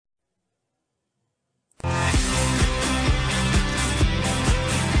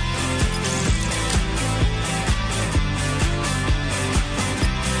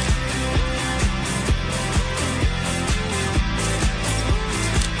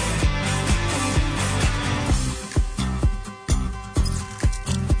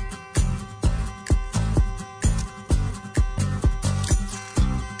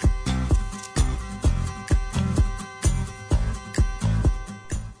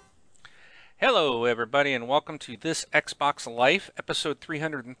Hello, everybody, and welcome to This Xbox Life, episode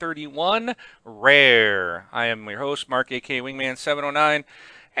 331, Rare. I am your host, Mark, aka Wingman709,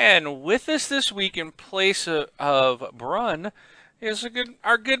 and with us this week, in place of Brun, is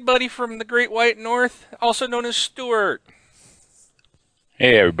our good buddy from the Great White North, also known as Stuart.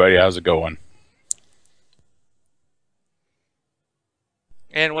 Hey everybody, how's it going?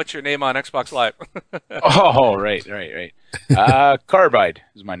 And what's your name on Xbox Live? Oh, right. Carbide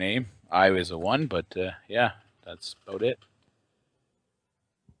is my name. I was a one, but yeah, that's about it.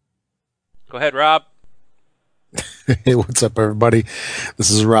 Go ahead, Rob. Hey, what's up, everybody? This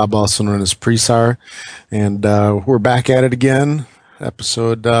is Rob, also known as Presar, and we're back at it again.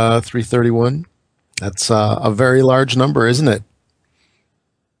 Episode 331. That's a very large number, isn't it?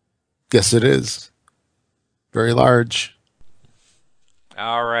 Yes, it is. Very large.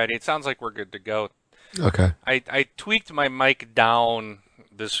 Alrighty, it sounds like we're good to go. Okay. I tweaked my mic down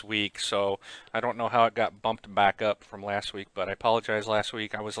this week, so I don't know how it got bumped back up from last week, but I apologize last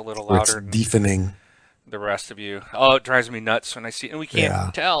week. I was a little Where it's louder than deafening. the rest of you. Oh, it drives me nuts when I see, and we can't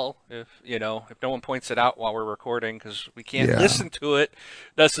Yeah. tell if no one points it out while we're recording because we can't Yeah. listen to it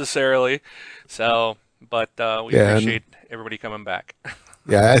necessarily. So, but we Yeah. appreciate everybody coming back.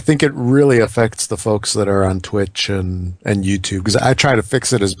 Yeah, I think it really affects the folks that are on Twitch and YouTube because I try to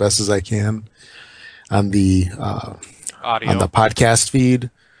fix it as best as I can on the Audio. podcast feed.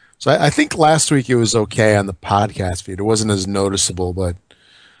 So I think last week it was okay on the podcast feed. It wasn't as noticeable, but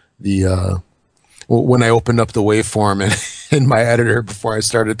the when I opened up the waveform in my editor before I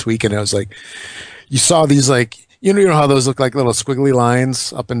started tweaking, I was like, you saw these like you know how those look like little squiggly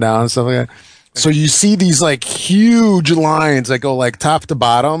lines up and down and stuff like that. So you see these like huge lines that go like top to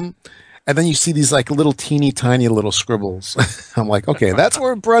bottom, and then you see these like little teeny tiny little scribbles. I'm like, okay, that's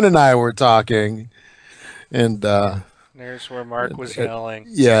where Brent and I were talking, and There's where Mark was yelling.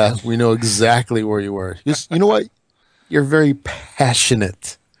 yeah, we know exactly where you were. You know what? You're very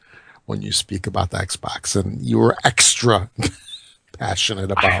passionate when you speak about the Xbox, and you were extra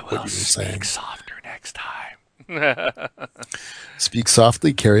passionate I about what you will were saying. speak softer next time. Speak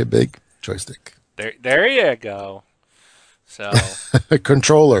softly, carry a big joystick. There you go. So, A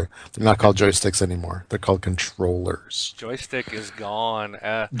controller. They're not called joysticks anymore. They're called controllers. joystick is gone.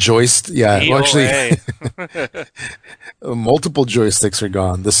 Yeah. Well, actually, DOA. multiple joysticks are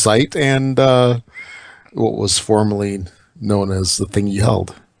gone. The sight and what was formerly known as the thing you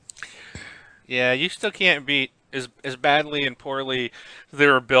held. Yeah, you still can't beat as badly and poorly they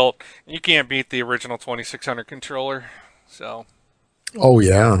were built. You can't beat the original 2600 controller. So Oh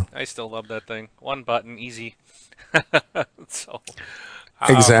yeah, I still love that thing. One button, easy. So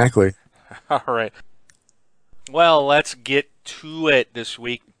um, exactly. all right. Well, let's get to it this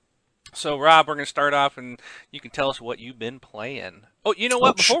week. So, Rob, we're going to start off, and you can tell us what you've been playing. Oh, you know Oh,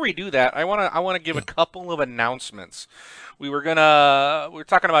 what? Before we do that, I wanna give a couple of announcements. We were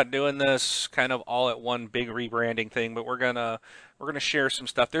talking about doing this kind of all at one big rebranding thing, but we're gonna share some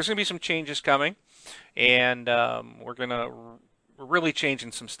stuff. There's gonna be some changes coming, and we're really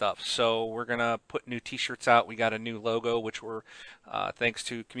changing some stuff. So we're gonna put new T-shirts out. We got a new logo, which we're thanks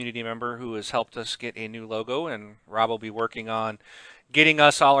to a community member who has helped us get a new logo, and Rob will be working on getting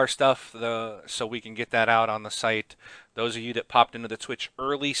us all our stuff so we can get that out on the site. Those of you that popped into the Twitch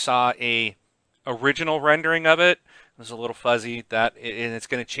early saw a original rendering of it. It was a little fuzzy and it's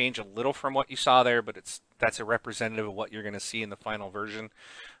going to change a little from what you saw there, but that's a representative of what you're going to see in the final version.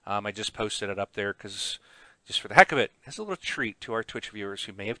 I just posted it up there because just for the heck of it, it's a little treat to our Twitch viewers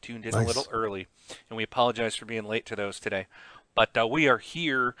who may have tuned in a little Nice. early, and we apologize for being late to those today. But we are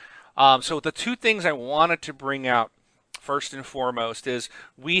here. So the two things I wanted to bring out first and foremost is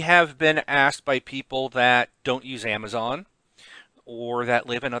we have been asked by people that don't use Amazon or that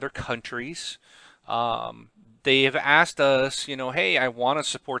live in other countries. Um, they have asked us, hey, I want to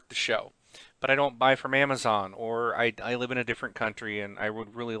support the show, but I don't buy from Amazon, or I live in a different country and I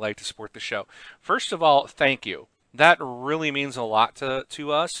would really like to support the show. First of all, thank you. That really means a lot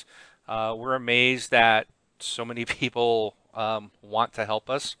to us. We're amazed that so many people want to help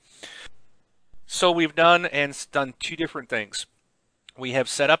us. So we've done two different things. We have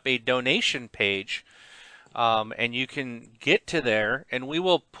set up a donation page, and you can get to there, and we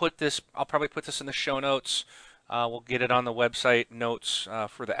will put this. I'll probably put this in the show notes. We'll get it on the website notes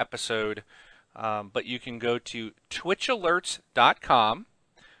for the episode. But you can go to twitchalerts.com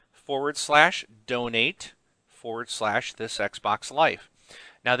 / donate / this Xbox Life.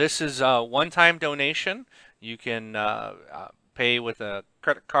 Now, this is a one-time donation. You can pay with a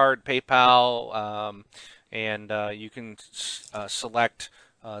credit card, PayPal, and you can select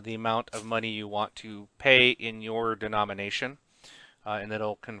the amount of money you want to pay in your denomination. and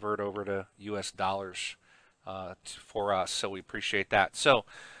it'll convert over to U.S. dollars for us. So we appreciate that. So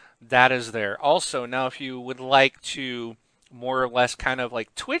that is there. Also, now if you would like to more or less kind of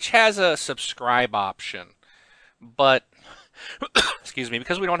like Twitch has a subscribe option, but excuse me,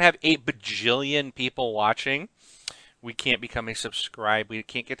 because we don't have 8 bajillion people watching, we can't become a subscribe. We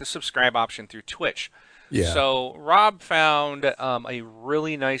can't get the subscribe option through Twitch. Yeah. So Rob found a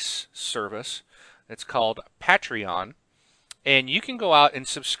really nice service. It's called Patreon. And you can go out and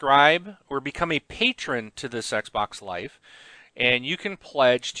subscribe or become a patron to this Xbox Life. And you can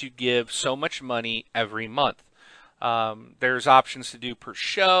pledge to give so much money every month. There's options to do per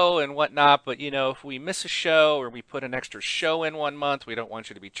show and whatnot, but if we miss a show or we put an extra show in one month, we don't want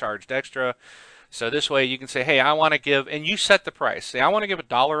you to be charged extra. So this way you can say, hey, I want to give, and you set the price. Say, I want to give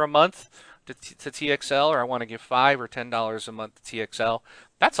 $1 a month to TXL, or I want to give $5 or $10 a month to TXL.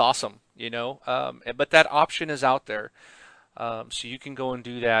 That's awesome, but that option is out there. So you can go and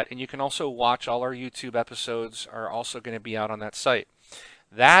do that, and you can also watch all our YouTube episodes are also going to be out on that site.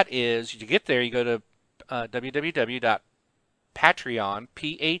 That is, you get there, you go to www.patreon,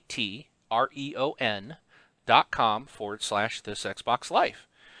 patreon.com/this Xbox Life.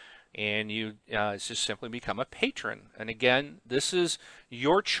 And you just simply become a patron. And again, this is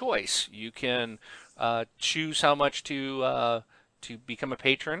your choice. You can choose how much to become a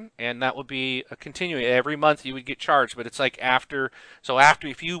patron, and that would be a continuing. Every month you would get charged, but it's like after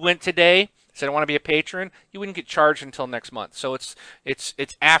if you went today, said I want to be a patron, you wouldn't get charged until next month. So it's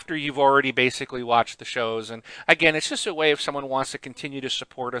after you've already basically watched the shows. And again, it's just a way if someone wants to continue to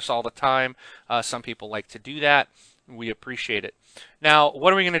support us all the time. Some people like to do that. We appreciate it. Now,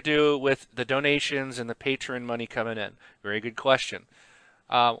 what are we going to do with the donations and the patron money coming in? Very good question.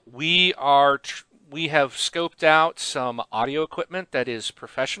 We have scoped out some audio equipment that is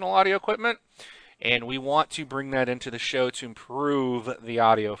professional audio equipment, and we want to bring that into the show to improve the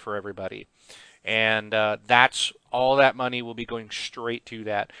audio for everybody. And that's all that money will be going straight to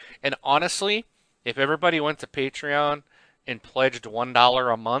that. And honestly, if everybody went to Patreon and pledged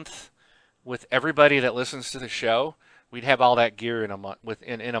 $1 a month, with everybody that listens to the show, we'd have all that gear in a month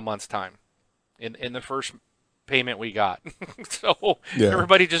in a month's time. In the first payment we got. So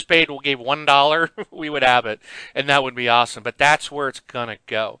everybody just gave $1, we would have it, and that would be awesome. But that's where it's gonna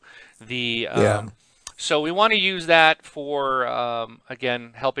go. So we want to use that for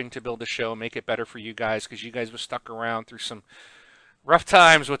again helping to build the show, make it better for you guys, because you guys were stuck around through some rough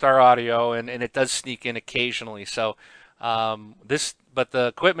times with our audio, and it does sneak in occasionally. So but the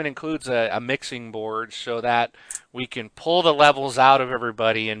equipment includes a mixing board so that we can pull the levels out of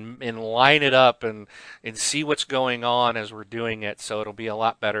everybody and line it up and see what's going on as we're doing it. So it'll be a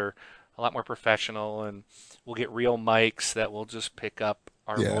lot better, a lot more professional, and we'll get real mics that will just pick up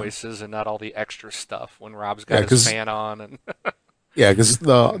our voices and not all the extra stuff when Rob's got his fan on. And yeah, because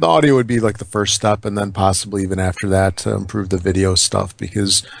the audio would be like the first step, and then possibly even after that to improve the video stuff,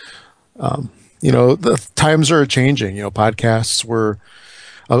 because the times are changing. Podcasts were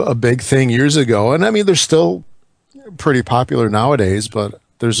a big thing years ago, and I mean they're still pretty popular nowadays, but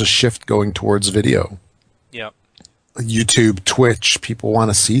there's a shift going towards video. Yeah. YouTube, Twitch, people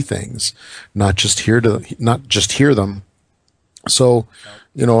want to see things, not just hear them. So,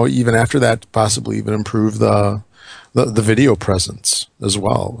 even after that, possibly even improve the video presence as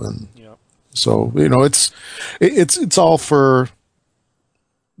well. And so, it's all for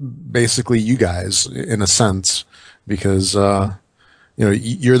basically you guys in a sense, because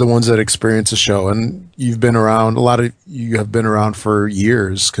you're the ones that experience the show, and you've been around. A lot of you have been around for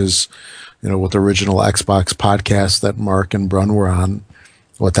years, because with the original Xbox podcast that Mark and Brun were on,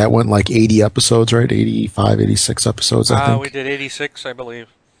 that went like 80 episodes, right? 85, 86 episodes, I think. We did 86, I believe.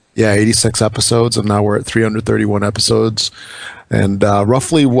 Yeah, 86 episodes, and now we're at 331 episodes, and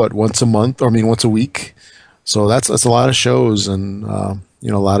roughly once a week. So that's a lot of shows, and a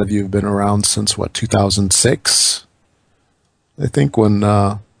lot of you have been around since 2006, I think, when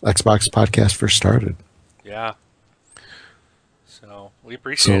Xbox Podcast first started. Yeah. So we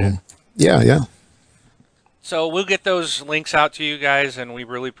appreciate it. Yeah. So we'll get those links out to you guys, and we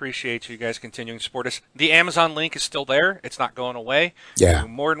really appreciate you guys continuing to support us. The Amazon link is still there; it's not going away. Yeah, you're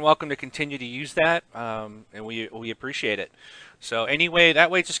more than welcome to continue to use that, and we appreciate it. So anyway, that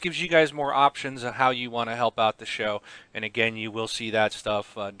way it just gives you guys more options of how you want to help out the show. And again, you will see that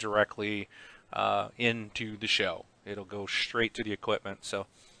stuff directly into the show. It'll go straight to the equipment. So,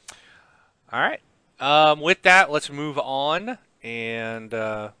 all right. With that, let's move on, and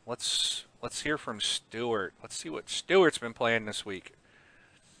let's hear from Stuart. Let's see what Stuart's been playing this week.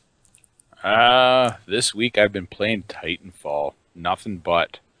 This week I've been playing Titanfall. Nothing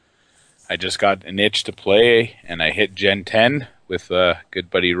but. I just got an itch to play, and I hit Gen 10, with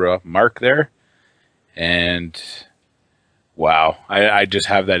good buddy Mark there, and wow, I just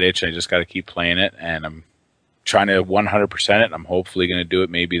have that itch. I just got to keep playing it, and I'm trying to 100% it. I'm hopefully going to do it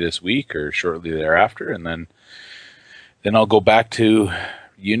maybe this week or shortly thereafter, and then I'll go back to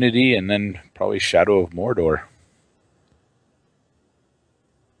Unity and then probably Shadow of Mordor.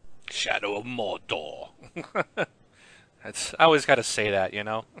 Shadow of Mordor. I always got to say that,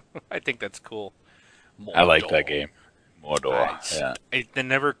 I think that's cool. Mordor. I like that game. Mordor. I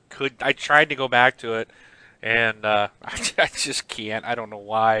never could. I tried to go back to it, and I just can't. I don't know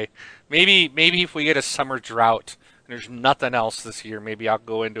why. Maybe if we get a summer drought and there's nothing else this year, maybe I'll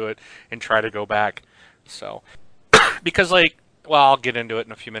go into it and try to go back. So, because I'll get into it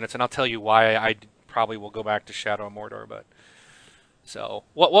in a few minutes, and I'll tell you why I probably will go back to Shadow of Mordor. But so,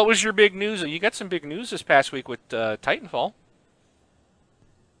 what was your big news? You got some big news this past week with Titanfall.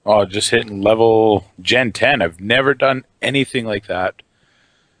 Oh, just hitting level Gen 10. I've never done anything like that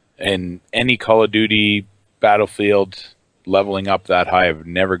in any Call of Duty Battlefield, leveling up that high. I've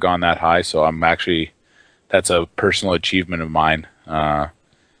never gone that high, so that's a personal achievement of mine. I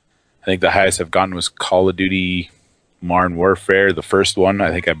think the highest I've gotten was Call of Duty Modern Warfare, the first one. I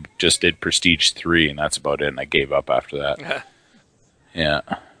think I just did Prestige 3, and that's about it, and I gave up after that. Yeah.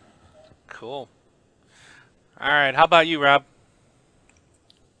 Cool. All right, how about you, Rob?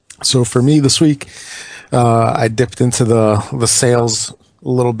 So for me this week, I dipped into the sales a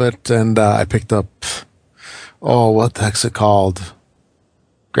little bit, and I picked up, what the heck's it called?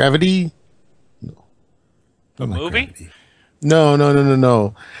 Gravity? No. A movie? Gravity.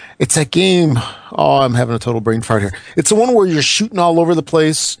 No. It's that game. Oh, I'm having a total brain fart here. It's the one where you're shooting all over the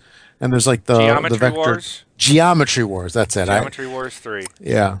place, and there's like the vector. Wars? Geometry Wars, that's it. Geometry Wars 3.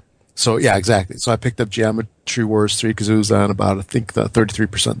 Yeah. So, yeah, exactly. So I picked up Geometry Wars 3 because it was on about, I think, the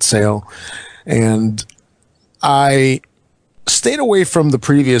 33% sale. And I stayed away from the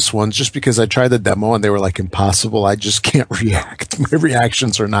previous ones just because I tried the demo and they were like impossible. I just can't react. My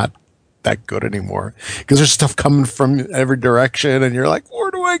reactions are not that good anymore because there's stuff coming from every direction and you're like, where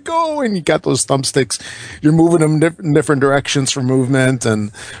do I go? And you got those thumbsticks. You're moving them in different directions for movement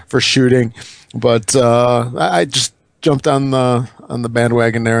and for shooting. But I just jumped on the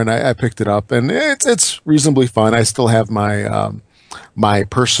bandwagon there, and I picked it up, and it's reasonably fun. I still have my my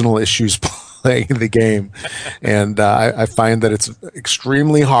personal issues playing the game, and I find that it's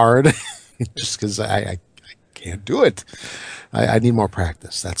extremely hard just because I can't do it. I need more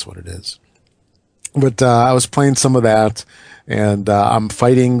practice. That's what it is. But I was playing some of that, and I'm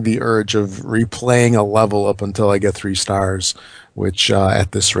fighting the urge of replaying a level up until I get 3 stars, which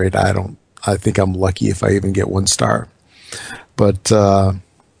at this rate I think I'm lucky if I even get 1 star. But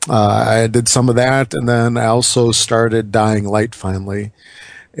I did some of that, and then I also started Dying Light finally.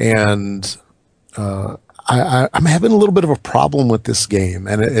 And I'm having a little bit of a problem with this game.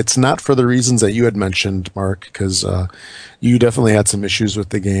 And it's not for the reasons that you had mentioned, Mark, because you definitely had some issues with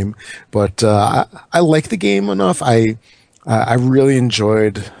the game. But I like the game enough. I really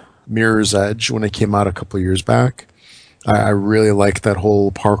enjoyed Mirror's Edge when it came out a couple of years back. I really like that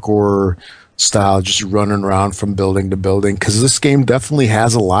whole parkour style, just running around from building to building, because this game definitely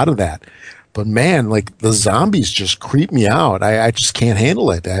has a lot of that. But man, like the zombies just creep me out. I just can't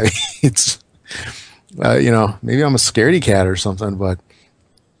handle it. It's, maybe I'm a scaredy cat or something, but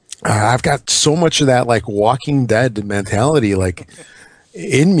I've got so much of that like Walking Dead mentality, like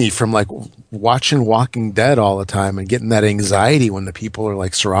in me from like watching Walking Dead all the time and getting that anxiety when the people are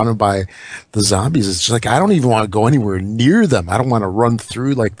like surrounded by the zombies. It's just like, I don't even want to go anywhere near them. I don't want to run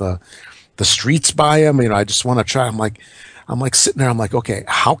through like the streets by them. I just want to try. I'm like sitting there. I'm like, okay,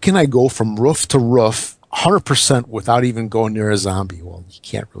 how can I go from roof to roof 100% without even going near a zombie? Well, you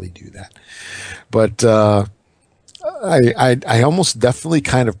can't really do that. But, I almost definitely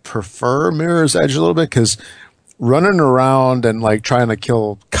kind of prefer Mirror's Edge a little bit, because running around and like trying to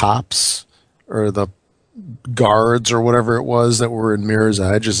kill cops or the guards or whatever it was that were in Mirror's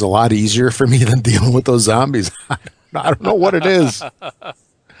Edge is a lot easier for me than dealing with those zombies. I don't know what it is.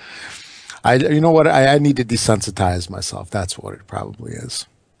 I need to desensitize myself. That's what it probably is.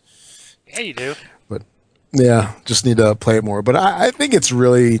 Yeah, you do. But yeah, just need to play it more. But I think it's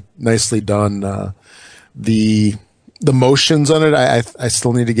really nicely done. The motions on it, I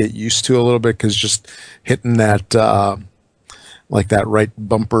still need to get used to a little bit, because just hitting that like that right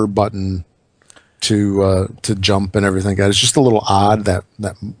bumper button to jump and everything, it's just a little odd. That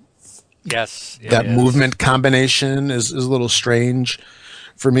movement combination is a little strange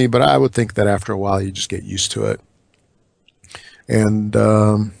for me, but I would think that after a while you just get used to it. And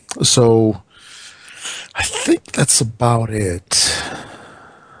so I think that's about it.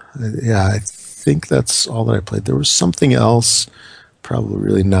 Yeah, I think that's all that I played. There was something else, probably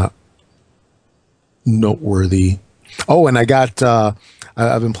really not noteworthy. Oh, and I've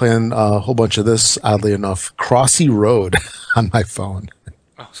been playing a whole bunch of this, oddly enough, Crossy Road on my phone.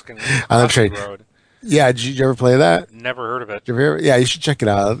 I was going to On the Crossy train. Road. Yeah, did you ever play that? Never heard of it. Yeah, you should check it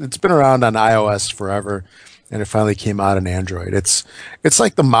out. It's been around on iOS forever, and it finally came out on Android. It's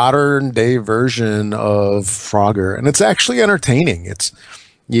like the modern day version of Frogger, and it's actually entertaining. It's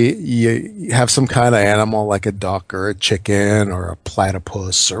you have some kind of animal like a duck or a chicken or a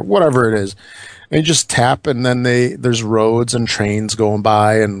platypus or whatever it is, and you just tap, and then there's roads and trains going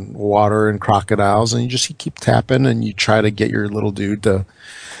by and water and crocodiles, and you keep tapping, and you try to get your little dude to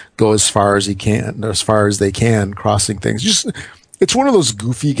go as far as he can, as far as they can, crossing things. It's one of those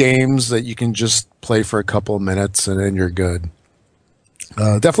goofy games that you can just play for a couple of minutes and then you're good.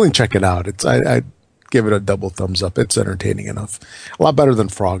 Definitely check it out. I give it a double thumbs up. It's entertaining enough. A lot better than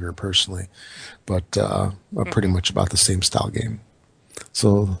Frogger personally, but pretty much about the same style game.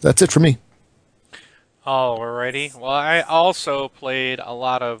 So that's it for me. Alrighty. Well, I also played a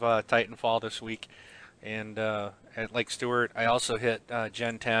lot of Titanfall this week, and like Stuart, I also hit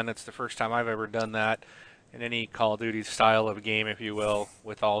Gen 10. It's the first time I've ever done that in any Call of Duty style of game, if you will,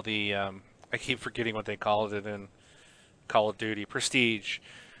 with all the I keep forgetting what they called it in Call of Duty, Prestige.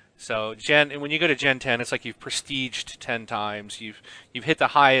 So and when you go to Gen 10, it's like you've prestiged 10 times. You've hit the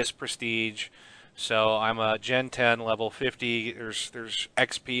highest prestige. So I'm a Gen 10 level 50. There's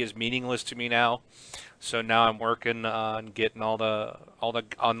XP is meaningless to me now. So now I'm working on getting all the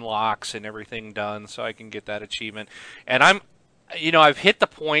unlocks and everything done so I can get that achievement. And I've hit the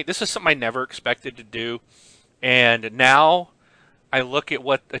point. This is something I never expected to do. And now I look at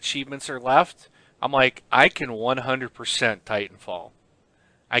what achievements are left. I'm like, I can 100% Titanfall.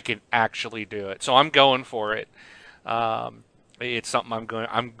 I can actually do it. So I'm going for it. It's something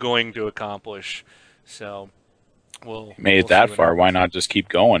I'm going to accomplish. So we'll Made it see that what far. Why happens. not just keep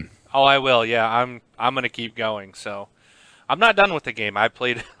going? Oh, I will. Yeah, I'm going to keep going. So I'm not done with the game. I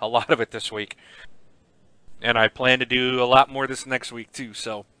played a lot of it this week, and I plan to do a lot more this next week too.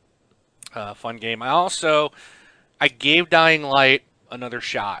 So fun game. I gave Dying Light another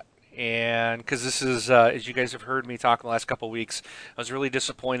shot. And because this is, as you guys have heard me talk the last couple of weeks, I was really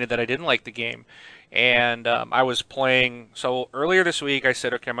disappointed that I didn't like the game. And I was playing. So earlier this week, I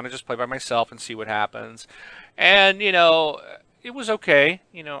said, okay, I'm going to just play by myself and see what happens. And, it was okay.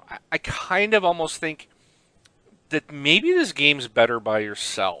 I kind of almost think that maybe this game's better by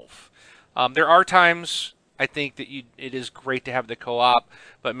yourself. There are times I think that it is great to have the co-op,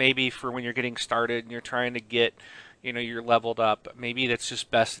 but maybe for when you're getting started and you're trying to get, you're leveled up. Maybe that's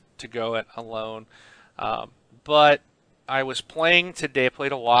just best to go it alone. But I was playing today. I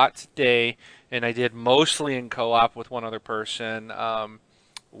played a lot today, and I did mostly in co-op with one other person,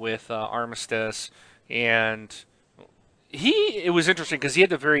 with Armistice, and it was interesting because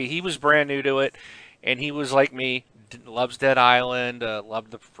he was brand new to it, and he was like me, loves Dead Island,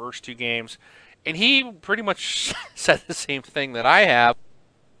 loved the first two games, and he pretty much said the same thing that I have,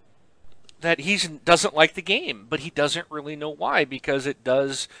 that he doesn't like the game, but he doesn't really know why, because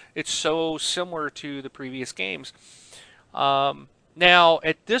it's so similar to the previous games. Now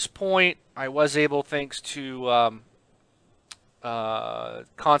at this point, I was able, thanks to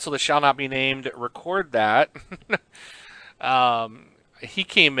console that shall not be named, record that. He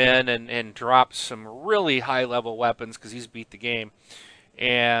came in and dropped some really high level weapons because he's beat the game,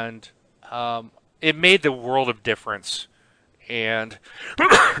 and it made the world of difference. And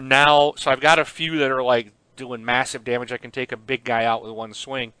now, so I've got a few that are like doing massive damage. I can take a big guy out with one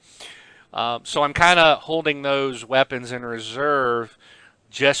swing. So I'm kind of holding those weapons in reserve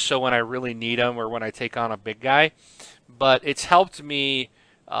just so when I really need them or when I take on a big guy. But it's helped me.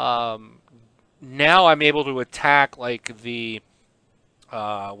 Now I'm able to attack like the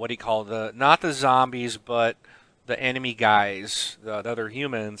what do you call not the zombies, but the enemy guys, the other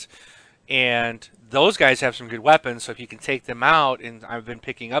humans, and those guys have some good weapons. So if you can take them out, and I've been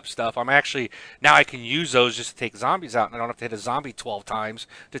picking up stuff, now I can use those just to take zombies out, and I don't have to hit a zombie 12 times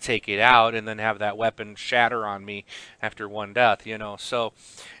to take it out, and then have that weapon shatter on me after one death. So.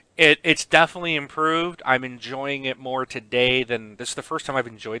 It's definitely improved. I'm enjoying it more today than this is the first time I've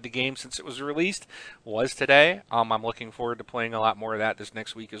enjoyed the game since it was released. Was today. I'm looking forward to playing a lot more of that this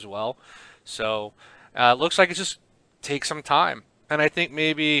next week as well. So it looks like it just takes some time, and I think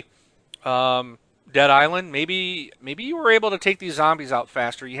maybe Dead Island. Maybe you were able to take these zombies out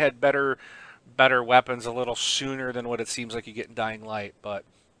faster. You had better weapons a little sooner than what it seems like you get in Dying Light, but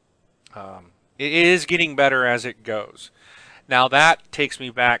it is getting better as it goes. Now that takes me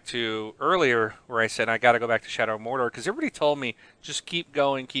back to earlier where I said I got to go back to Shadow of Mordor because everybody told me just keep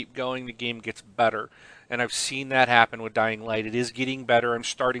going, the game gets better. And I've seen that happen with Dying Light. It is getting better. I'm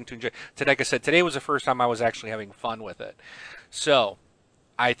starting to enjoy. Today, like I said, today was the first time I was actually having fun with it. So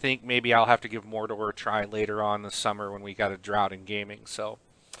I think maybe I'll have to give Mordor a try later on this summer when we got a drought in gaming. So,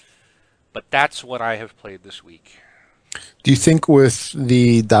 but that's what I have played this week. Do you think with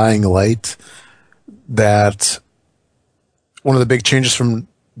the Dying Light that one of the big changes from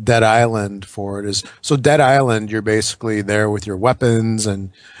Dead Island for it is so Dead Island, you're basically there with your weapons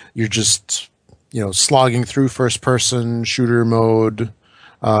and you're just, slogging through first person shooter mode,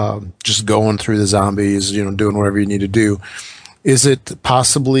 just going through the zombies, doing whatever you need to do. Is it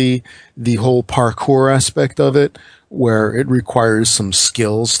possibly the whole parkour aspect of it where it requires some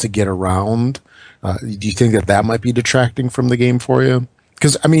skills to get around? Do you think that might be detracting from the game for you?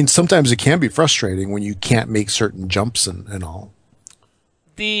 Because, sometimes it can be frustrating when you can't make certain jumps and all.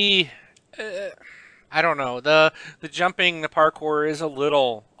 I don't know. The jumping, the parkour is a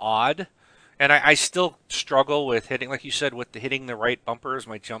little odd. And I still struggle with hitting, like you said, with hitting the right bumper as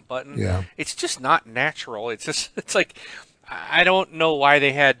my jump button. Yeah. It's just not natural. It's like, I don't know why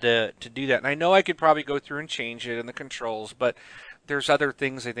they had to do that. And I know I could probably go through and change it in the controls, but there's other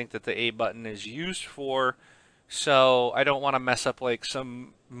things I think that the A button is used for. So I don't want to mess up like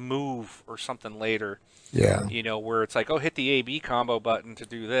some move or something later. Yeah. Where it's like, oh, hit the A-B combo button to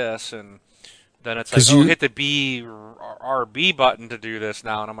do this. And then it's like, oh, hit the B or RB button to do this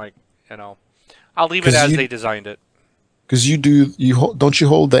now. And I'm like, I'll leave it as they designed it. Because don't you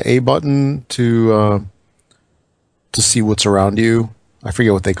hold the A button to see what's around you? I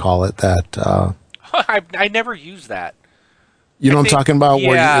forget what they call it. That I never use that. You know what I'm talking about? Yeah,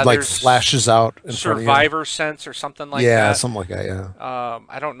 where it like flashes out in front of you? Survivor Sense or something like that. Yeah, something like that. Yeah.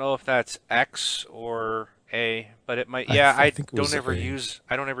 I don't know if that's X or A, but it might. Yeah, I don't ever use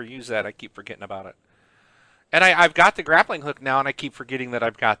that. I keep forgetting about it. And I've got the grappling hook now, and I keep forgetting that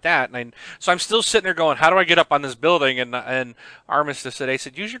I've got that. So I'm still sitting there going, how do I get up on this building? And Armistice today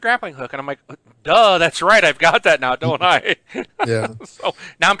said, use your grappling hook. And I'm like, duh, that's right. I've got that now, don't I? Yeah. So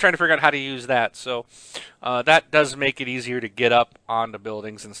now I'm trying to figure out how to use that. So that does make it easier to get up onto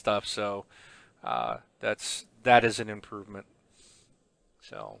buildings and stuff. So that is an improvement.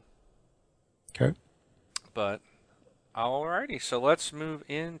 So. Okay. But alrighty, so let's move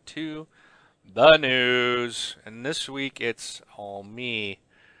into the news, and this week it's all me.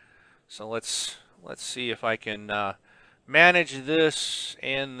 So let's see if I can manage this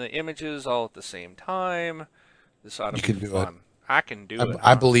and the images all at the same time. This ought to be fun. I can do it.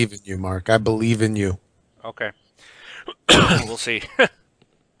 I believe in you, Mark. I believe in you. Okay. We'll see.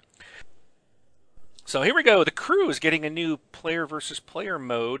 So here we go. The Crew is getting a new player versus player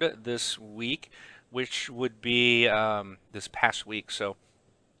mode this week, which would be this past week. So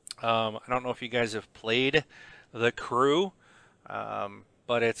I don't know if you guys have played The Crew,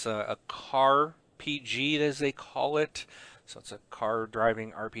 but it's a car PG, as they call it. So it's a car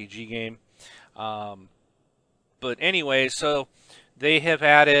driving RPG game. But anyway, so they have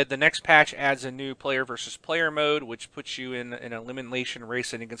added, the next patch adds a new player versus player mode, which puts you in an elimination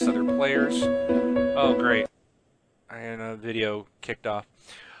racing against other players. Oh, great. And a video kicked off.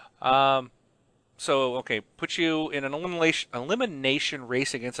 So, okay, puts you in an elimination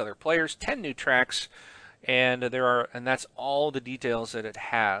race against other players, 10 new tracks, and that's all the details that it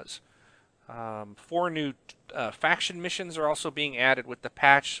has. 4 new faction missions are also being added with the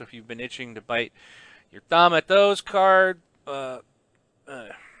patch, so if you've been itching to bite your thumb at those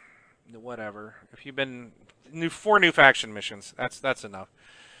whatever. If you've been 4 new faction missions, that's enough.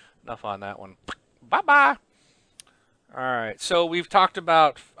 Enough on that one. Bye-bye. All right, so we've talked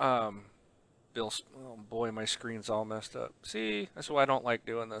about Bill's. Oh boy, my screen's all messed up. See, that's why I don't like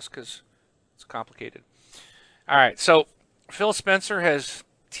doing this, because it's complicated. All right, so Phil Spencer has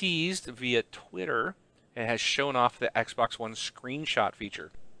teased via Twitter and has shown off the Xbox One screenshot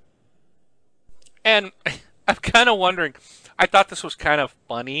feature. And I'm kind of wondering, I thought this was kind of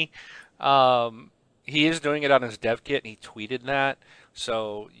funny. He is doing it on his dev kit, and he tweeted that.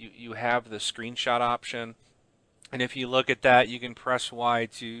 So you have the screenshot option. And if you look at that, you can press Y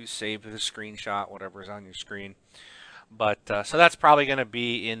to save the screenshot, whatever's on your screen. But so that's probably going to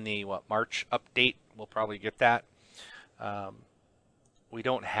be in the March update. We'll probably get that. We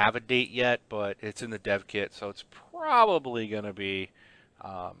don't have a date yet, but it's in the dev kit, so it's probably going to be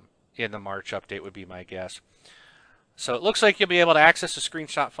in the March update, would be my guess. So it looks like you'll be able to access the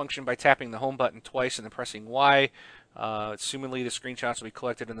screenshot function by tapping the home button twice and then pressing Y. Assumingly, the screenshots will be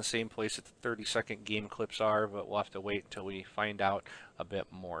collected in the same place that the 30-second game clips are, but we'll have to wait until we find out a bit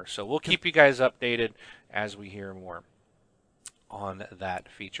more. So we'll keep you guys updated as we hear more. on that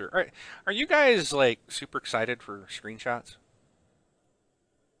feature. Are you guys like super excited for screenshots?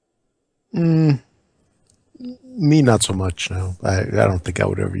 Mm, me, not so much. No, I don't think I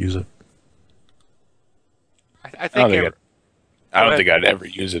would ever use it. I I don't think think ever. I Go don't ahead. think I'd ever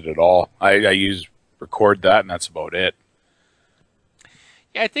use it at all. I use record that, and that's about it.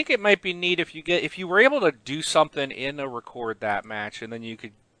 Yeah, I think it might be neat if you were able to do something in a record that match, and then you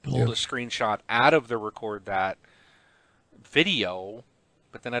could hold Yeah. a screenshot out of the record that video.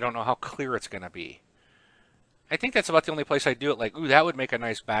 But then I don't know how clear it's going to be. I think that's about the only place I do it. Like, ooh, that would make a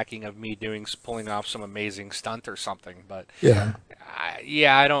nice backing of me pulling off some amazing stunt or something. But Yeah.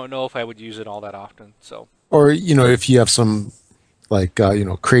 yeah, I don't know if I would use it all that often. So Or if you have some like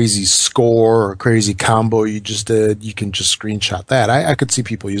crazy score or crazy combo you just did, you can just screenshot that. I could see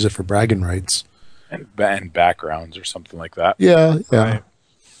people use it for bragging rights. And backgrounds or something like that. Yeah, yeah. right.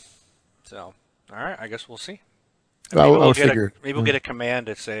 So all right, I guess we'll see. And I, maybe I we'll would get a figure. maybe we'll get a command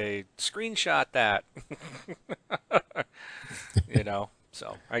to say screenshot that.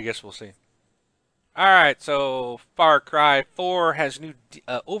 So I guess we'll see. All right, so Far Cry 4 has new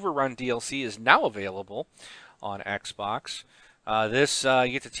Overrun DLC is now available on Xbox.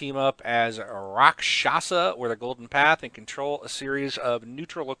 You get to team up as Rakshasa or the Golden Path and control a series of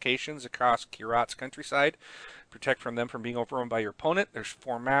neutral locations across Kirat's countryside. Protect from them from being overrun by your opponent. There's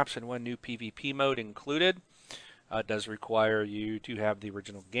 4 maps and 1 new PvP mode included. It does require you to have the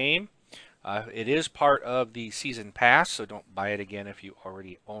original game. It is part of the season pass, so don't buy it again if you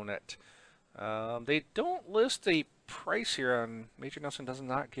already own it. They don't list a price here on Major Nelson does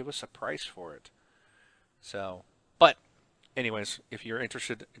not give us a price for it. So, but anyways, if you're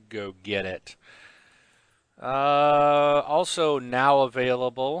interested, go get it. Also now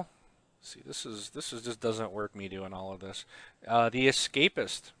available. See, this just doesn't work. Me doing all of this. The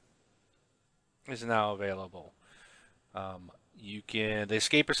Escapist is now available. The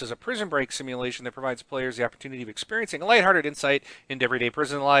Escapist is a prison break simulation that provides players the opportunity of experiencing a lighthearted insight into everyday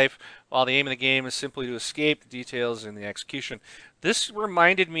prison life, while the aim of the game is simply to escape the details in the execution. This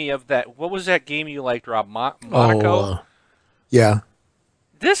reminded me of that. What was that game you liked, Rob? Oh, Monaco. yeah,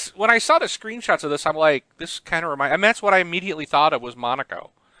 When I saw the screenshots of this, I'm like, this kind of remind. I mean, that's what I immediately thought of was Monaco.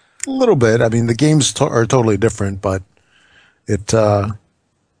 a little bit. I mean, the games are totally different, but it.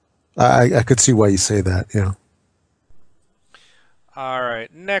 I could see why you say that. Yeah. All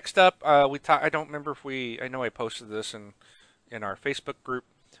right. Next up, I don't remember if we. I know I posted this in our Facebook group,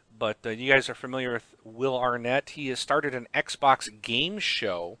 but you guys are familiar with Will Arnett. He has started an Xbox game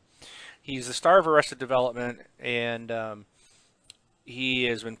show. He's the star of Arrested Development, and he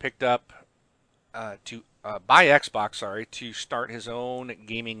has been picked up to by Xbox, sorry, to start his own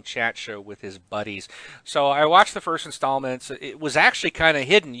gaming chat show with his buddies. So I watched the first installments. It was actually kind of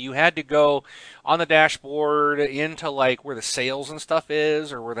hidden. You had to go on the dashboard into like where the sales and stuff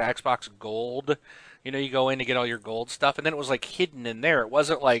is, or where the Xbox Gold. You go in to get all your gold stuff, and then it was like hidden in there. It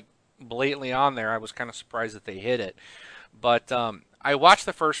wasn't like blatantly on there. I was kind of surprised that they hid it. But I watched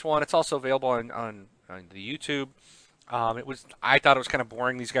the first one. It's also available on the YouTube. I thought it was kind of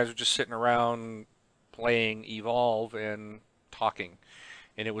boring. These guys were just sitting around playing Evolve and talking,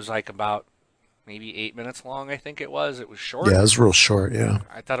 and it was like about maybe 8 minutes long. I think it was. It was short. Yeah, it's real short. Yeah.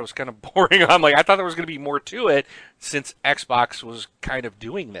 I thought it was kind of boring. I thought there was going to be more to it since Xbox was kind of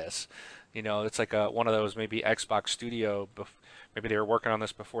doing this. It's like one of those maybe Xbox Studio. Maybe they were working on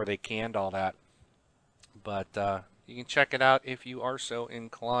this before they canned all that. But you can check it out if you are so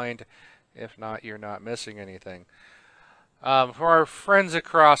inclined. If not, you're not missing anything. For our friends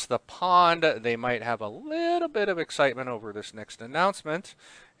across the pond, they might have a little bit of excitement over this next announcement,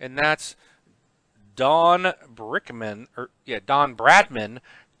 and that's Don Bradman.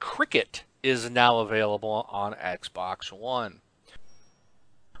 Cricket is now available on Xbox One.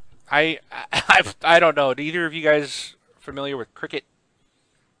 I don't know. Do either of you guys familiar with Cricket?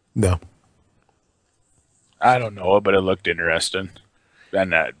 No. I don't know, but it looked interesting.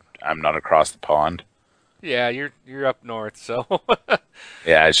 And I'm not across the pond. Yeah, you're up north, so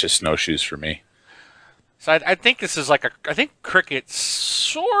Yeah, it's just snowshoes for me. so I think this is I think cricket's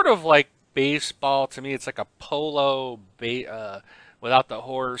sort of like baseball to me. It's like a without the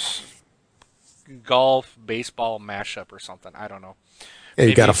horse, golf, baseball mashup or something. I don't know. Yeah,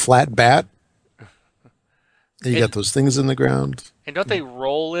 you got a flat bat. You And, got those things in the ground. and don't they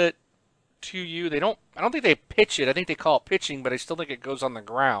roll it to you? They don't. I don't think they pitch it. I think they call it pitching, but I still think it goes on the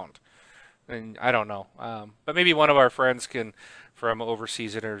ground. And I don't know. But maybe one of our friends from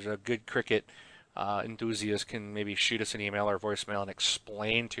overseas, that is a good cricket enthusiast, can maybe shoot us an email or voicemail and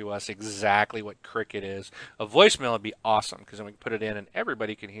explain to us exactly what cricket is. A voicemail would be awesome because then we can put it in and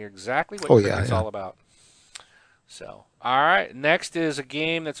everybody can hear exactly what Oh yeah, cricket's yeah. all about. So, all right. Next is a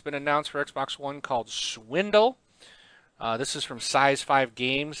game that's been announced for Xbox One called Swindle. This is from Size 5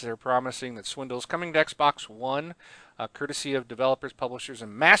 Games. They're promising that Swindle is coming to Xbox One, courtesy of developers, publishers,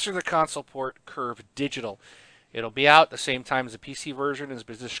 and master of the console port, Curve Digital. It'll be out at the same time as the PC version. Has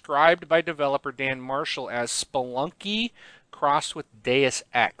been described by developer Dan Marshall as Spelunky crossed with Deus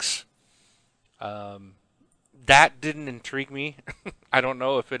Ex. That didn't intrigue me. I don't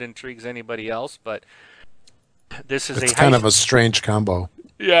know if it intrigues anybody else, but this is It's kind of a strange combo.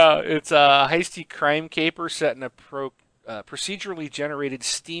 yeah, it's a heisty crime caper set in a procedurally generated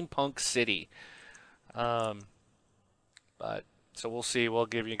steampunk city. Um, but so we'll see. We'll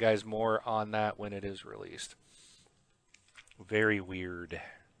give you guys more on that when it is released. Very weird.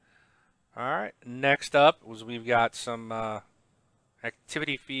 All right. Next up was we've got some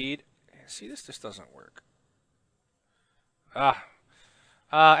activity feed. See, this just doesn't work.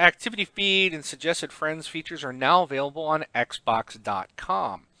 Activity feed and suggested friends features are now available on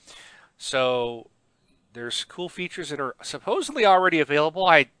Xbox.com. So there's cool features that are supposedly already available.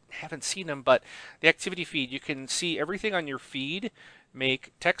 I haven't seen them, but the activity feed, you can see everything on your feed,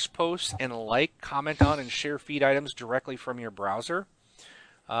 make text posts, and like, comment on, and share feed items directly from your browser.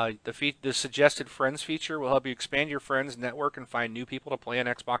 The suggested friends feature will help you expand your friends network and find new people to play on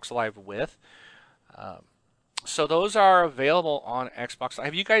Xbox Live with. So those are available on Xbox.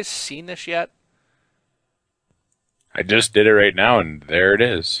 Have you guys seen this yet? I just did it right now, and there it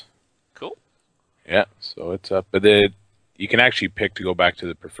is. Cool. Yeah, so it's up. But you can actually pick to go back to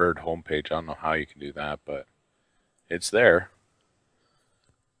the preferred homepage. I don't know how you can do that, but it's there.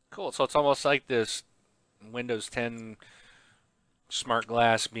 Cool. So it's almost like this Windows 10 smart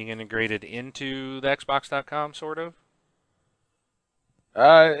glass being integrated into the Xbox.com, sort of.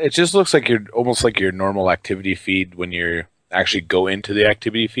 It just looks like almost like your normal activity feed when you actually go into the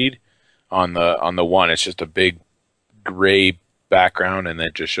activity feed on the one. It's just a big gray background, and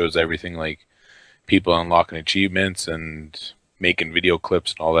it just shows everything like people unlocking achievements and making video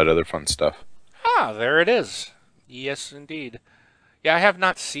clips and all that other fun stuff. Ah, there it is. Yes, indeed. Yeah, I have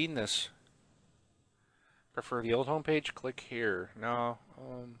not seen this. Prefer the old homepage? Click here. No,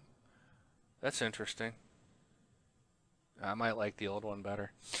 that's interesting. I might like the old one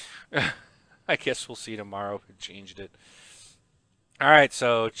better. I guess we'll see tomorrow if it changed it. All right,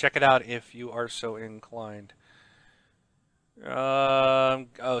 so check it out if you are so inclined.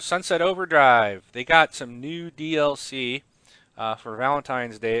 Sunset Overdrive. They got some new DLC for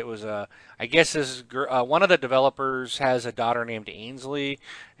Valentine's Day. It was I guess this one of the developers has a daughter named Ainsley,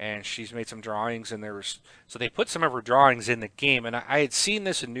 and she's made some drawings, and so they put some of her drawings in the game. And I had seen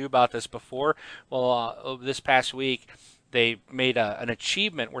this and knew about this before. Well, this past week they made an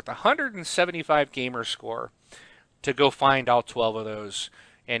achievement worth 175 gamer score to go find all 12 of those.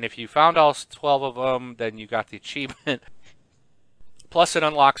 And if you found all 12 of them, then you got the achievement. Plus, it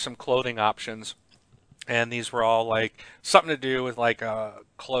unlocks some clothing options. And these were all like something to do with like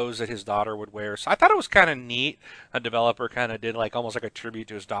clothes that his daughter would wear. So I thought it was kind of neat. A developer kind of did like almost like a tribute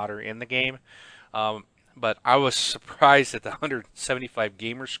to his daughter in the game. But I was surprised at the 175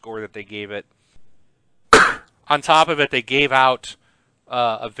 gamer score that they gave it. On top of it, they gave out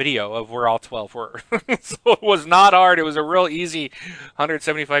a video of where all 12 were. So it was not hard. It was a real easy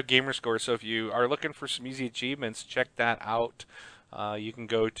 175 gamer score. So if you are looking for some easy achievements, check that out. You can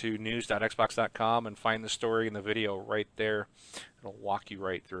go to news.xbox.com and find the story and the video right there. It'll walk you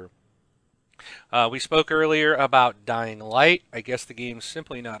right through. We spoke earlier about Dying Light. I guess the game's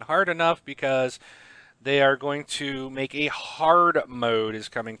simply not hard enough because they are going to make a hard mode is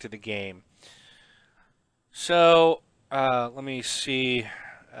coming to the game. So let me see.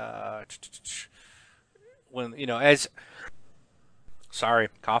 Sorry,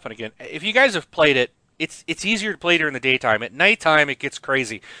 coughing again. If you guys have played it, it's easier to play during the daytime. At nighttime, it gets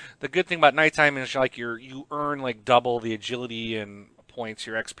crazy. The good thing about nighttime is like you earn like double the agility and points,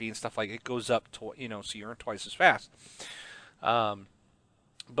 your XP and stuff like it goes up to so you earn twice as fast.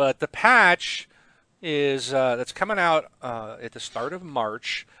 But the patch is that's coming out at the start of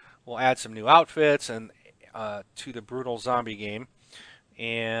March. We'll add some new outfits and to the brutal zombie game,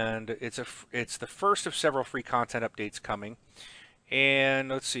 and it's the first of several free content updates coming. And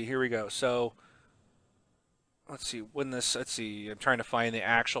let's see, here we go. So let's see I'm trying to find the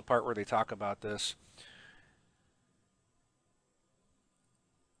actual part where they talk about this.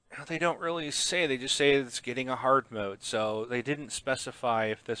 They don't really say, they just say it's getting a hard mode. So they didn't specify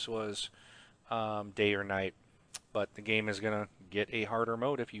if this was day or night, but the game is going to get a harder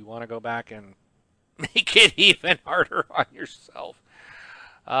mode if you want to go back and make it even harder on yourself.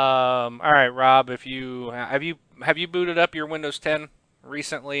 All right, Rob, have you booted up your Windows 10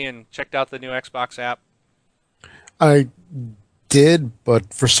 recently and checked out the new Xbox app? I did,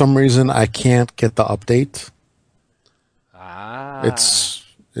 but for some reason I can't get the update. Ah.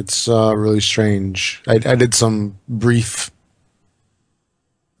 It's really strange. I did some brief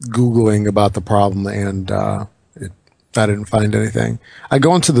Googling about the problem, and I didn't find anything. I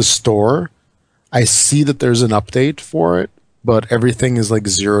go into the store, I see that there's an update for it, but everything is like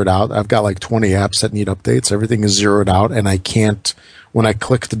zeroed out. I've got like 20 apps that need updates. Everything is zeroed out, and I can't. When I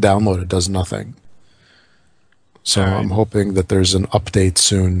click to download, it does nothing. So All right. I'm hoping that there's an update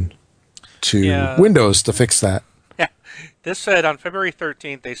soon to Yeah. Windows to fix that. Yeah. This said on February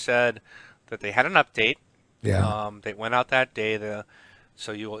 13th, they said that they had an update. Yeah. They went out that day,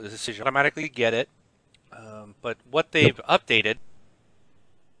 so you automatically get it. But what they've updated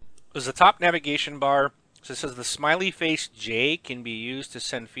is the top navigation bar. So it says the smiley face J can be used to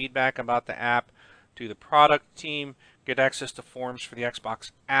send feedback about the app to the product team, get access to forms for the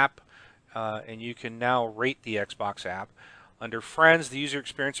Xbox app, and you can now rate the Xbox app. Under Friends, the user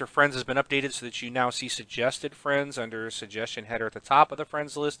experience for Friends has been updated so that you now see suggested friends under a suggestion header at the top of the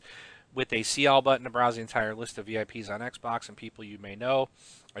Friends list with a See All button to browse the entire list of VIPs on Xbox and people you may know.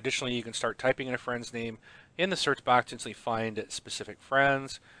 Additionally, you can start typing in a friend's name in the search box to instantly find specific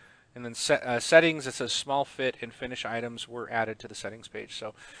friends. And then settings, it says small fit and finish items were added to the settings page.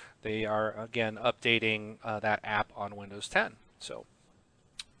 So they are, again, updating that app on Windows 10. So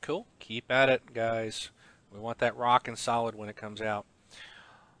cool. Keep at it, guys. We want that rockin' solid when it comes out.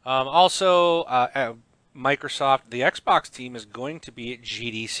 Also, Microsoft, the Xbox team is going to be at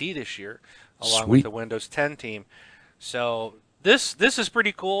GDC this year, along with Sweet. the Windows 10 team. So this is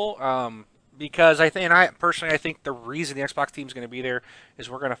pretty cool because I think the reason the Xbox team is going to be there is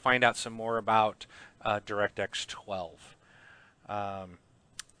we're going to find out some more about DirectX 12.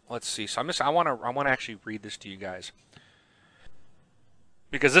 Let's see. So I want to actually read this to you guys,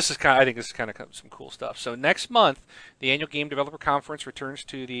 because I think this is kind of some cool stuff. So next month, the annual Game Developer Conference returns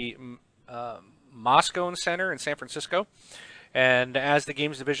to the Moscone Center in San Francisco. And as the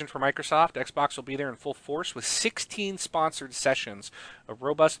games division for Microsoft, Xbox will be there in full force with 16 sponsored sessions, a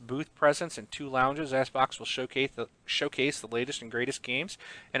robust booth presence, and 2 lounges. Xbox will showcase the latest and greatest games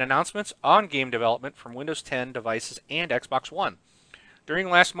and announcements on game development from Windows 10 devices and Xbox One.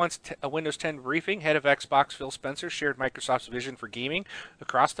 During last month's Windows 10 briefing, head of Xbox Phil Spencer shared Microsoft's vision for gaming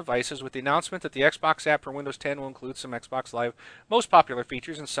across devices with the announcement that the Xbox app for Windows 10 will include some Xbox Live most popular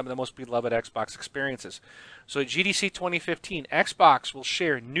features and some of the most beloved Xbox experiences. So at GDC 2015, Xbox will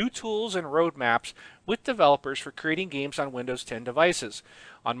share new tools and roadmaps with developers for creating games on Windows 10 devices.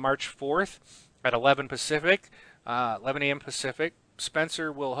 On March 4th at 11 a.m. Pacific,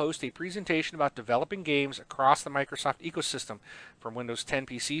 Spencer will host a presentation about developing games across the Microsoft ecosystem, from Windows 10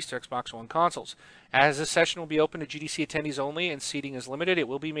 PCs to Xbox One consoles. As this session will be open to GDC attendees only and seating is limited, it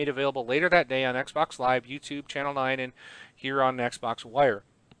will be made available later that day on Xbox Live, YouTube, Channel 9, and here on Xbox Wire.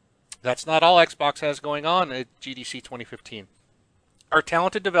 That's not all Xbox has going on at GDC 2015. Our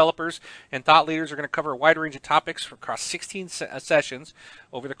talented developers and thought leaders are going to cover a wide range of topics across 16 sessions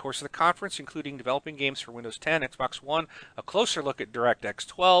over the course of the conference, including developing games for Windows 10, Xbox One, a closer look at DirectX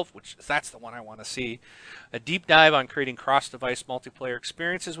 12, that's the one I want to see, a deep dive on creating cross-device multiplayer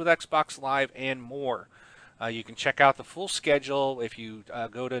experiences with Xbox Live, and more. You can check out the full schedule if you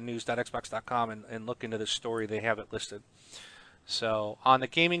go to news.xbox.com and look into this story. They have it listed. So on the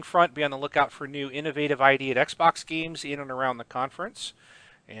gaming front, be on the lookout for new innovative ID at Xbox games in and around the conference.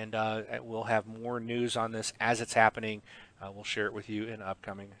 And we'll have more news on this as it's happening. We'll share it with you in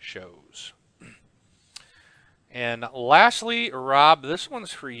upcoming shows. And lastly, Rob, this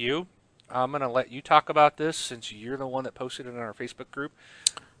one's for you. I'm going to let you talk about this since you're the one that posted it in our Facebook group.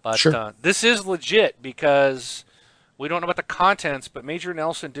 But Sure. this is legit because we don't know about the contents, but Major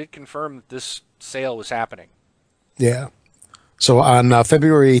Nelson did confirm that this sale was happening. Yeah. So on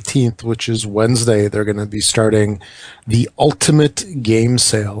February 18th, which is Wednesday, they're going to be starting the Ultimate Game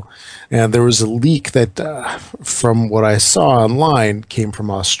Sale. And there was a leak that, from what I saw online, came from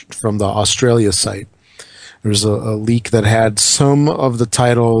the Australia site. There's a leak that had some of the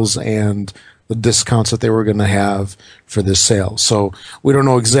titles and the discounts that they were going to have for this sale. So we don't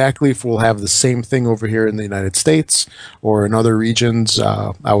know exactly if we'll have the same thing over here in the United States or in other regions.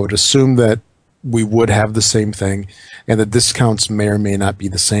 I would assume that we would have the same thing, and the discounts may or may not be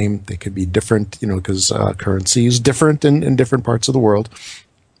the same. They could be different, because currency is different in different parts of the world.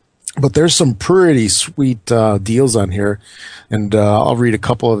 But there's some pretty sweet deals on here, and I'll read a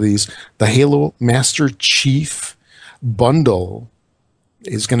couple of these. The Halo Master Chief bundle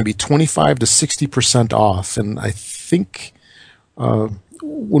is going to be 25 to 60% off, and I think when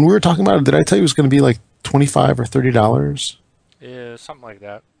we were talking about it, did I tell you it was going to be like $25 or $30? Yeah, something like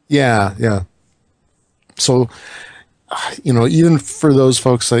that. Yeah. So even for those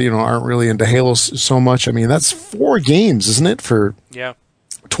folks that aren't really into Halo so much, I mean that's 4 games, isn't it, for Yeah.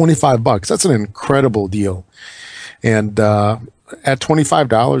 $25? That's an incredible deal. And at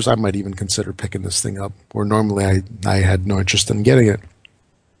 $25, I might even consider picking this thing up, where normally I had no interest in getting it.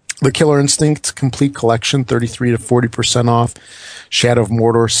 The Killer Instinct Complete Collection, 33 to 40% off. Shadow of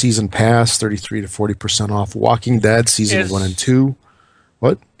Mordor Season Pass, 33 to 40% off. Walking Dead Season 1 and 2.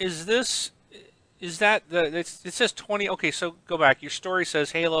 What? Is that it says 20? Okay, so go back. Your story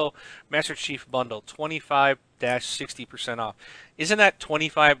says Halo Master Chief Bundle 25-60% off. Isn't that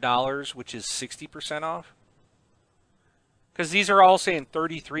 $25, which is 60% off? Because these are all saying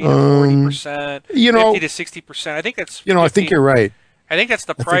 33 to 40%, 50 to 60%. I think that's 50, I think you're right. I think that's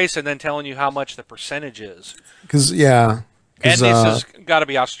the price, and then telling you how much the percentage is. Because and this has got to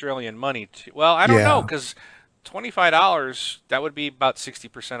be Australian money too. Well, I don't know, because $25, that would be about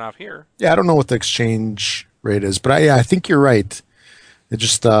 60% off here. Yeah, I don't know what the exchange rate is, but I think you're right. It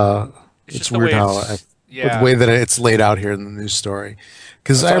just it's weird the way that it's laid out here in the news story.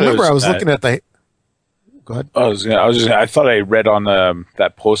 Because I remember I was looking at the. Go ahead. I thought I read on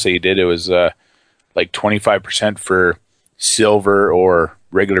that post that you did. It was like 25% for silver or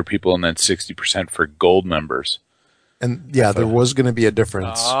regular people, and then 60% for gold members. And there was going to be a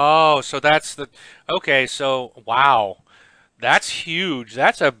difference. Oh, so that's okay. So wow, that's huge.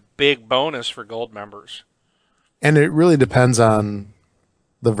 That's a big bonus for gold members. And it really depends on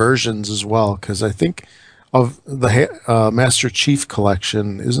the versions as well, because I think of the Master Chief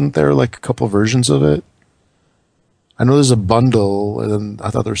Collection, isn't there like a couple versions of it? I know there's a bundle, and I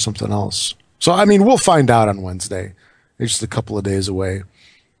thought there was something else. So I mean, we'll find out on Wednesday. It's just a couple of days away.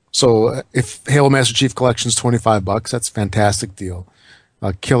 So if Halo Master Chief Collection is $25, that's a fantastic deal.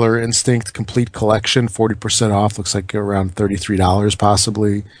 Killer Instinct Complete Collection, 40% off. Looks like around $33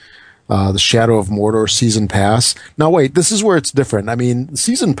 possibly. The Shadow of Mordor Season Pass. Now wait, this is where it's different. I mean, the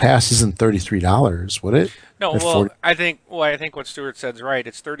Season Pass isn't $33, would it? No, well, I think what Stuart said is right.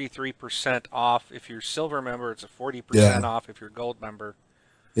 It's 33% off if you're silver member. It's a 40% off if you're gold member.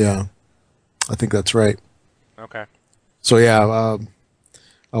 Yeah, I think that's right. Okay. So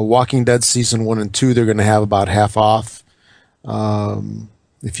Walking Dead Season 1 and 2, they're going to have about half off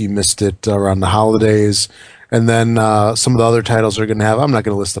if you missed it around the holidays. And then some of the other titles are going to have, I'm not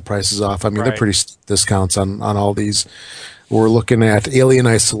going to list the prices off. I mean, they're pretty discounts on all these. We're looking at Alien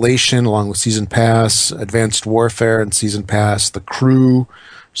Isolation along with Season Pass, Advanced Warfare and Season Pass, The Crew,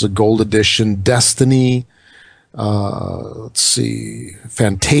 there's a Gold Edition, Destiny, let's see,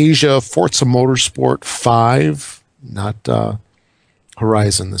 Fantasia, Forza Motorsport 5, not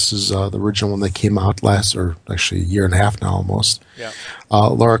Horizon. This is the original one that came out last, or actually a year and a half now almost. Yeah.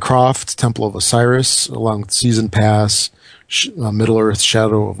 Lara Croft, Temple of Osiris, along with Season Pass, Middle-earth,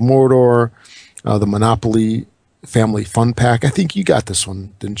 Shadow of Mordor, the Monopoly Family Fun Pack. I think you got this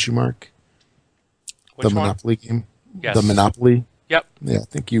one, didn't you, Mark? Which Monopoly game? Yes. The Monopoly? Yep. Yeah, I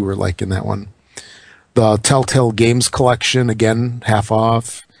think you were liking that one. The Telltale Games Collection, again, half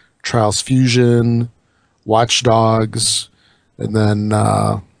off. Trials Fusion, Watch Dogs, and then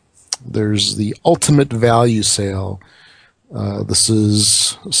there's the Ultimate Value Sale. This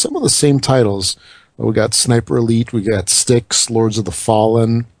is some of the same titles. We got Sniper Elite, we got Styx, Lords of the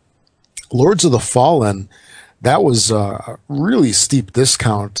Fallen. Lords of the Fallen, that was a really steep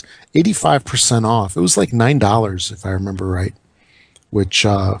discount, 85% off. It was like $9, if I remember right, which for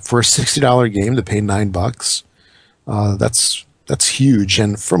a $60 game to pay $9, that's huge.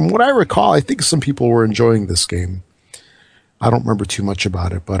 And from what I recall, I think some people were enjoying this game. I don't remember too much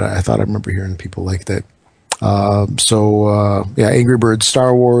about it, but I thought I remember hearing people liked it. Angry Birds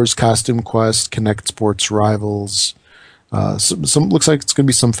Star Wars, Costume Quest, Kinect Sports Rivals. Some looks like it's going to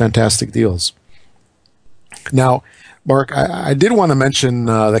be some fantastic deals. Now, Mark, I did want to mention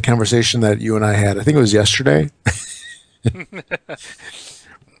that conversation that you and I had. I think it was yesterday.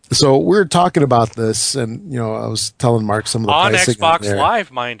 So we were talking about this, and I was telling Mark some of the on pricing Xbox there.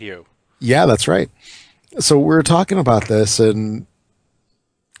 Live, mind you. Yeah, that's right. So we were talking about this, and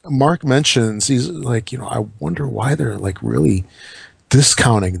Mark mentions he's like, I wonder why they're like really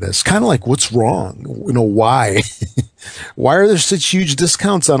discounting this. Kind of like, what's wrong? Why? Why are there such huge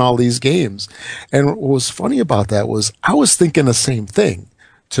discounts on all these games? And what was funny about that was I was thinking the same thing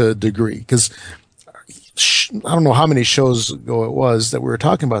to a degree, because I don't know how many shows ago it was that we were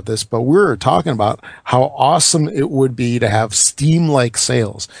talking about this, but we were talking about how awesome it would be to have Steam-like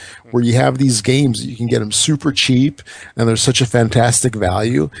sales where you have these games, you can get them super cheap and there's such a fantastic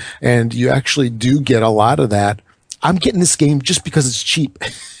value, and you actually do get a lot of that. I'm getting this game just because it's cheap.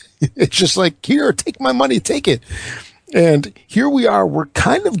 It's just like, here, take my money, take it. And here we are, we're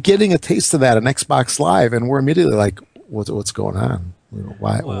kind of getting a taste of that on Xbox Live, and we're immediately like, what's going on?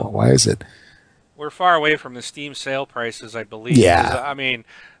 Why Well, why is it? we're far away from the Steam sale prices, I believe. Because Yeah. I mean,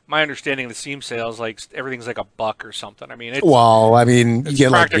 my understanding of the Steam sales, like everything's like a buck or something. I mean, Well, I mean, you it's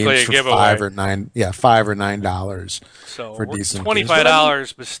get like practically games a for five giveaway. or nine, yeah, $5 or $9 So for we're decent twenty games. five But I mean,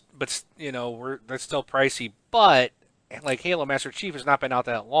 dollars, but we're that's still pricey. But like Halo Master Chief has not been out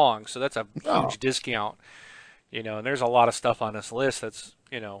that long, so that's a oh, huge discount. And there's a lot of stuff on this list that's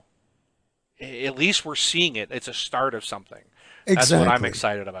at least we're seeing it. It's a start of something. That's what I'm exactly.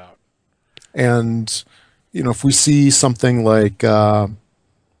 excited about. And if we see something like, I'll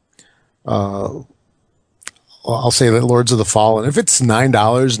say that Lords of the Fallen, if it's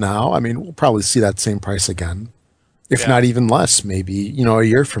 $9 now, I mean, we'll probably see that same price again, if Yeah, not even less, maybe a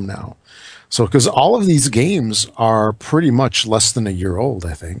year from now. So, because all of these games are pretty much less than a year old,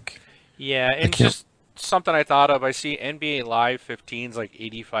 I think. yeah, I and can't. just something I thought of. I see NBA Live 15 is like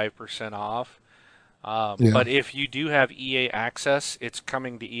 85% off. Yeah, But if you do have EA Access, it's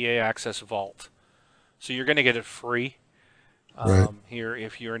coming to EA Access Vault. So you're going to get it free right. here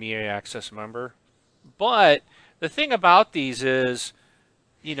if you're an EA Access member. But the thing about these is,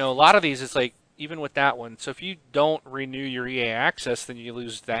 a lot of these, it's like, even with that one, so if you don't renew your EA Access, then you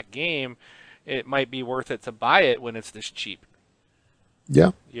lose that game. It might be worth it to buy it when it's this cheap.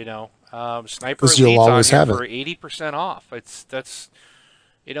 Yeah, Sniper because you'll Elite's on always here have it. for 80% off.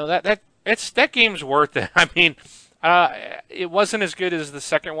 That game's worth it. I mean, uh, it wasn't as good as the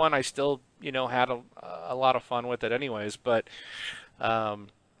second one. I still, had a lot of fun with it, anyways. But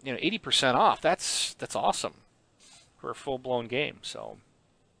 80% off. That's awesome for a full blown game. So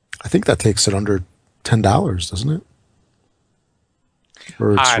I think that takes it under $10, doesn't it?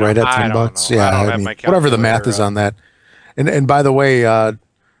 Or it's I right don't, at I ten don't bucks. know. I Yeah, don't I have mean, my whatever the math calculator is up. on that. And by the way,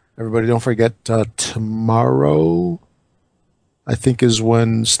 everybody, don't forget tomorrow. I think is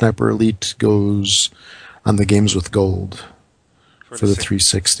when Sniper Elite goes on the games with gold For the for the six.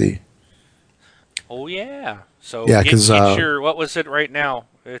 360. Oh yeah. So Yeah, get because get your what was it right now?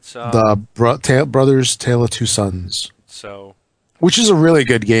 It's the Brothers Tale of Two Sons, so which is a really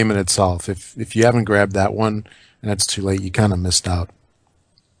good game in itself. If you haven't grabbed that one and it's too late, you kind of missed out.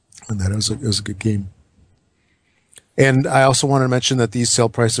 And that was a good game. And I also wanted to mention that these sale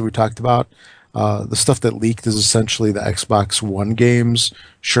prices we talked about, the stuff that leaked is essentially the Xbox One games.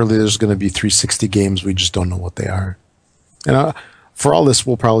 Surely there's going to be 360 games. We just don't know what they are. And for all this,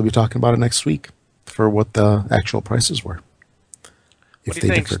 we'll probably be talking about it next week for what the actual prices were, what if do you they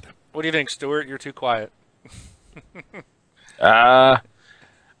think? differed. What do you think, Stuart? You're too quiet. Uh,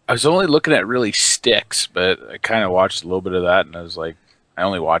 I was only looking at really sticks, but I kind of watched a little bit of that, and I was like, I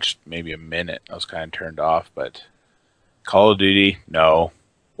only watched maybe a minute. I was kind of turned off, but Call of Duty, no.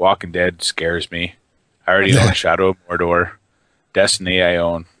 Walking Dead scares me. I already own Shadow of Mordor. Destiny, I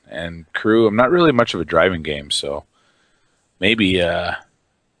own. And Crew, I'm not really much of a driving game, so maybe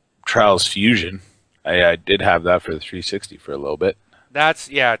Trials Fusion. I did have that for the 360 for a little bit.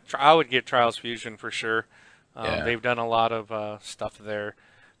 Yeah. I would get Trials Fusion for sure. Yeah. They've done a lot of stuff there.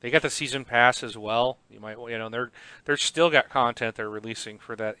 They got the season pass as well. You might, they're still got content they're releasing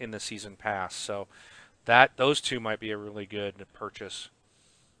for that in the season pass. So those two might be a really good purchase.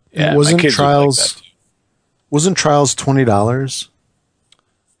 Yeah, my wasn't kids would like that Trials too. wasn't Trials $20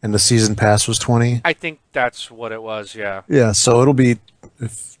 and the season pass was 20? I think that's what it was. Yeah. Yeah, so it'll be,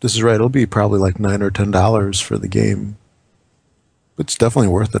 if this is right, it'll be probably like $9 or $10 for the game. It's definitely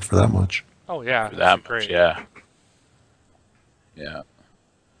worth it for that much. Oh yeah, For that's that much, great. yeah. Yeah.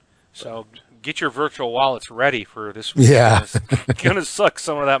 So get your virtual wallets ready for this week. Yeah. Gonna suck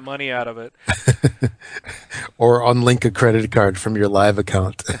some of that money out of it. Or unlink a credit card from your live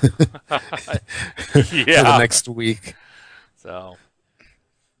account for the Yeah. next week. So,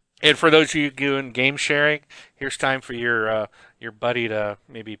 and for those of you doing game sharing, here's time for your buddy to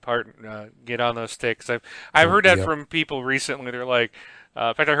maybe get on those sticks. I've heard that Yep. from people recently. They're like,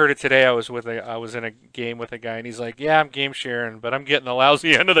 in fact, I heard it today. I was in a game with a guy, and he's like, "Yeah, I'm game sharing, but I'm getting the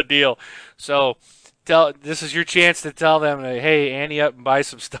lousy end of the deal." So, this is your chance to tell them, "Hey, ante up and buy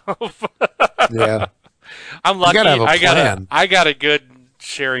some stuff." Yeah. I'm You gotta lucky. have a plan. I got a good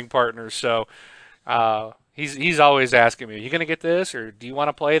sharing partner, so he's always asking me, "You gonna get this, or do you want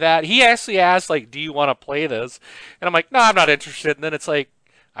to play that?" He actually asked, like, "Do you want to play this?" And I'm like, "No, I'm not interested." And then it's like,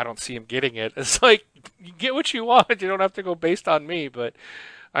 I don't see him getting it. It's like, you get what you want. You don't have to go based on me. But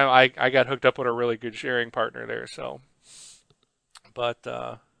I got hooked up with a really good sharing partner there. So, but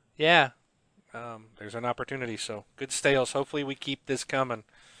yeah, there's an opportunity. So good sales. Hopefully we keep this coming.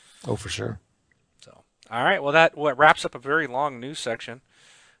 Oh, for sure. So, all right. Well, that wraps up a very long news section.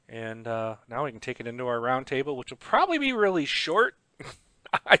 And now we can take it into our roundtable, which will probably be really short.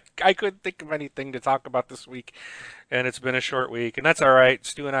 I couldn't think of anything to talk about this week, and it's been a short week, and that's all right.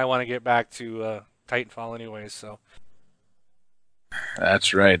 Stu and I want to get back to Titanfall anyways, so.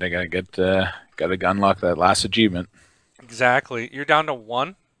 That's right. I gotta unlock that last achievement. Exactly. You're down to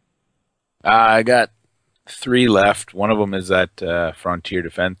one? I got 3 left. One of them is that Frontier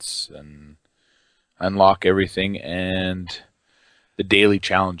Defense and unlock everything, and the daily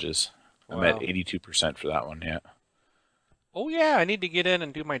challenges. Wow. I'm at 82% for that one. Yeah. Oh yeah, I need to get in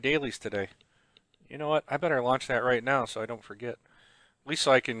and do my dailies today. You know what? I better launch that right now so I don't forget. At least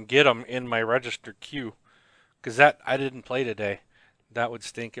so I can get them in my registered queue. Because that I didn't play today. That would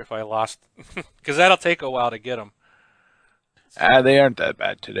stink if I lost. Because that'll take a while to get them. They aren't that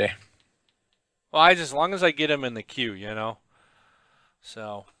bad today. Well, as long as I get them in the queue, you know.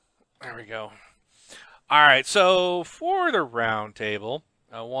 So, there we go. All right, so for the round table,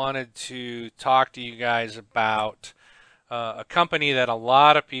 I wanted to talk to you guys about a company that a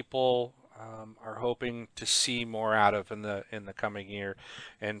lot of people are hoping to see more out of in the coming year.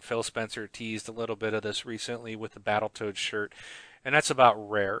 And Phil Spencer teased a little bit of this recently with the Battletoads shirt, and that's about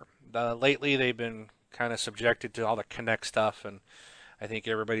Rare. Lately, they've been kind of subjected to all the Kinect stuff, and I think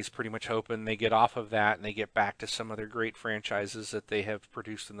everybody's pretty much hoping they get off of that and they get back to some of their great franchises that they have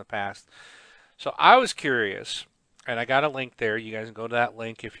produced in the past. So I was curious, and I got a link there. You guys can go to that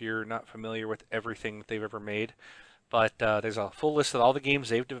link if you're not familiar with everything that they've ever made. But there's a full list of all the games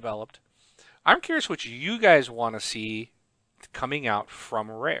they've developed. I'm curious what you guys want to see coming out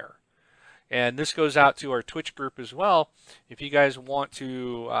from Rare. And this goes out to our Twitch group as well. If you guys want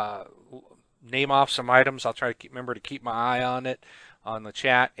to name off some items, I'll try to remember to keep my eye on it on the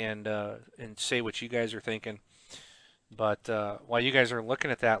chat and say what you guys are thinking. But while you guys are looking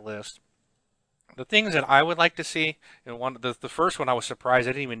at that list, the things that I would like to see, and the first one I was surprised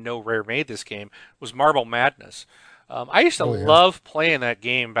I didn't even know Rare made this game, was Marble Madness. I used to love playing that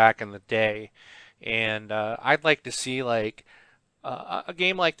game back in the day, and I'd like to see like a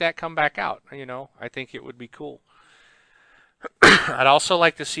game like that come back out. You know, I think it would be cool. I'd also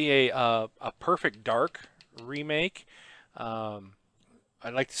like to see a Perfect Dark remake.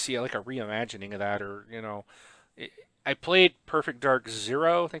 I'd like to see like a reimagining of that, or you know, I played Perfect Dark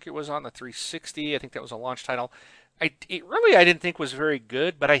Zero. I think it was on the 360. I think that was a launch title. I didn't think was very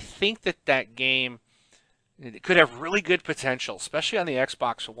good, but I think that game it could have really good potential, especially on the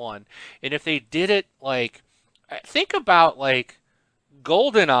Xbox One. And if they did it like, think about like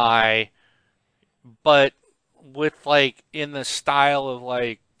GoldenEye, but with like in the style of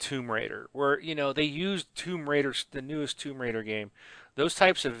like Tomb Raider, where you know they used Tomb Raider, the newest Tomb Raider game, those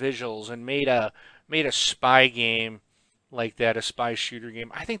types of visuals, and made a spy game like that, a spy shooter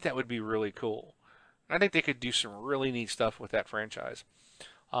game. I think that would be really cool. I think they could do some really neat stuff with that franchise.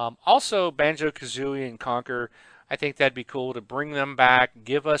 Also, Banjo-Kazooie and Conker, I think that'd be cool to bring them back,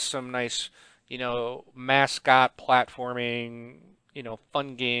 give us some nice, you know, mascot platforming, you know,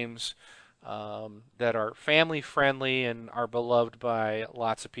 fun games that are family friendly and are beloved by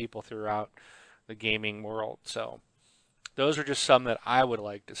lots of people throughout the gaming world. So those are just some that I would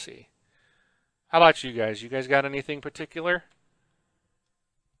like to see. How about you guys? You guys got anything particular?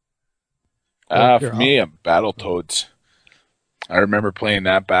 For me, Battletoads. I remember playing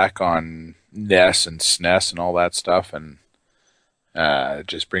that back on NES and SNES and all that stuff, and it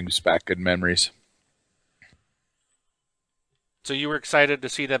just brings back good memories. So you were excited to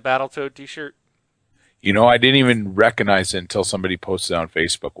see that Battletoad t-shirt? You know, I didn't even recognize it until somebody posted it on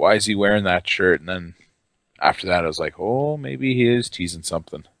Facebook. Why is he wearing that shirt? And then after that, I was like, oh, maybe he is teasing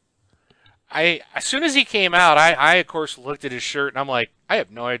something. As soon as he came out, I of course looked at his shirt and I'm like, I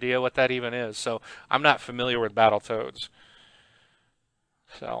have no idea what that even is. So I'm not familiar with Battletoads.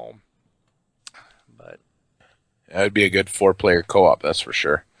 So, but that would be a good 4-player co-op, that's for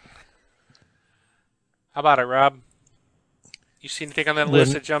sure. How about it, Rob? You see anything on that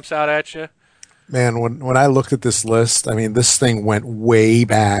list that jumps out at you? Man, when I looked at this list, I mean, this thing went way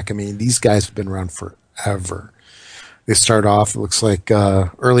back. I mean, these guys have been around forever. They start off, it looks like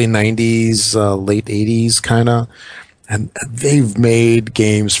early 90s, late 80s kind of. And they've made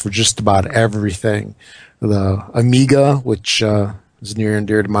games for just about everything. The Amiga, which is near and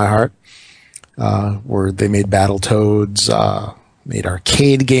dear to my heart, where they made Battletoads, made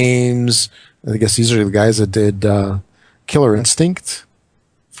arcade games. I guess these are the guys that did Killer Instinct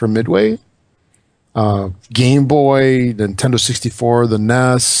for Midway. Game Boy, Nintendo 64, the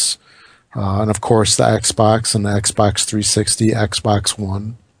NES, and of course the Xbox and the Xbox 360, Xbox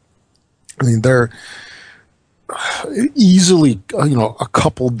One. I mean, they're easily, a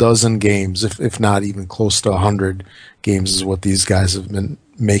couple dozen games, if not even close to 100 games is what these guys have been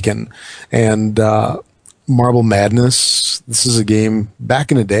making. And Marble Madness. This is a game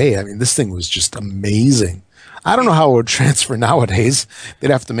back in the day. I mean, this thing was just amazing. I don't know how it would transfer nowadays.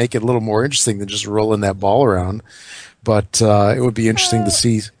 They'd have to make it a little more interesting than just rolling that ball around. But it would be interesting to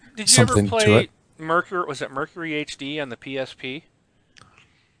see Did you ever something to play it. Mercury? Was it Mercury HD on the PSP?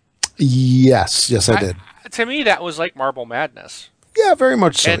 Yes, I did. To me, that was like Marble Madness, Yeah, very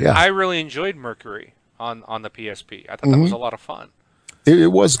much so. and Yeah, I really enjoyed Mercury on the PSP. I thought that was a lot of fun.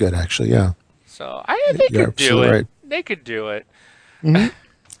 it was good actually. Yeah, So they you're could do absolutely it. right. They could do it.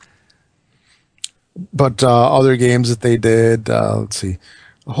 But other games that they did, let's see,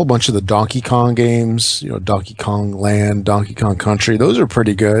 a whole bunch of the Donkey Kong games. Donkey Kong Land, Donkey Kong Country. Those are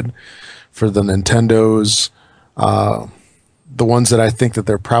pretty good for the Nintendos. The ones that I think that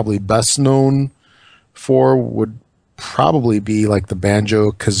they're probably best known for would probably be like the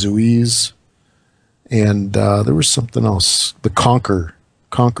Banjo Kazooies, and there was something else. The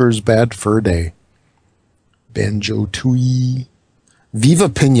Conker's Bad Fur Day, Banjo Tooie, Viva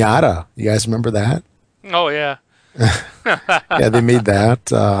Pinata. You guys remember that? Oh yeah, Yeah, they made that.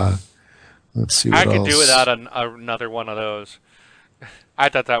 Let's see what I could else. do without another one of those. I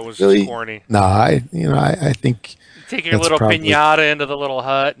thought that was Really? just corny. No, I think, Take your that's little probably- pinata into the little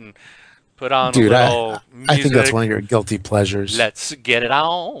hut and put on dude, a little music. I think that's one of your guilty pleasures. Let's get it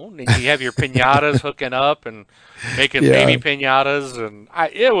on, and you have your pinatas hooking up and making Yeah. baby pinatas, and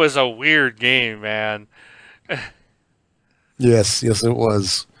it was a weird game, man. Yes, it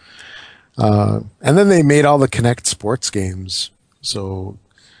was. And then they made all the Kinect Sports games. So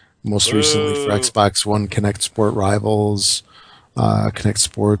most recently for Ooh. Xbox One, Kinect Sport Rivals, Kinect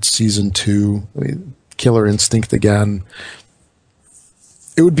Sports Season 2, Killer Instinct again.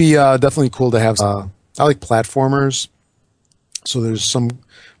 It would be definitely cool to have. I like platformers. So there's some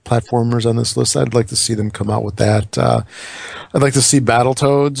platformers on this list. I'd like to see them come out with that. I'd like to see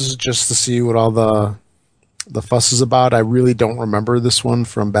Battletoads just to see what all the fuss is about. I really don't remember this one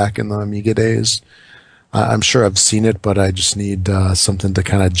from back in the Amiga days. I'm sure I've seen it, but I just need something to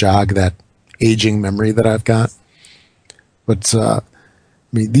kind of jog that aging memory that I've got. But I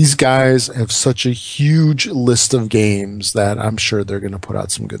mean, these guys have such a huge list of games that I'm sure they're going to put out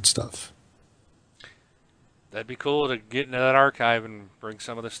some good stuff. That'd be cool to get into that archive and bring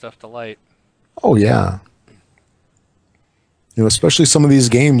some of this stuff to light. Oh yeah. Especially some of these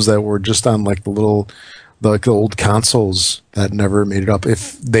games that were just on like the old consoles that never made it up.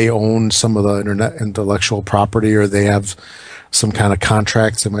 If they own some of the internet intellectual property or they have some kind of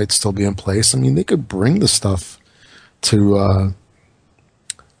contracts that might still be in place, I mean, they could bring the stuff to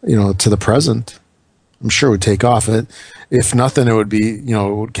to the present. I'm sure it would take off. If nothing, it would be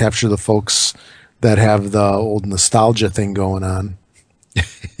it would capture the folks that have the old nostalgia thing going on.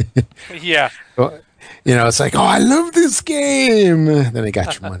 Yeah. It's like, oh, I love this game. Then they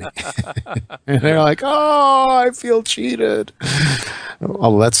got your money. And they're like, oh, I feel cheated.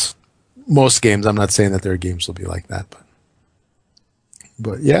 Well, that's most games. I'm not saying that their games will be like that,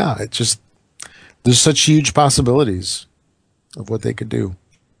 but yeah, there's such huge possibilities of what they could do.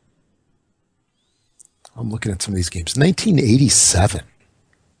 I'm looking at some of these games. 1987.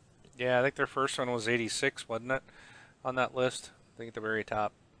 Yeah, I think their first one was 86, wasn't it? On that list. I think at the very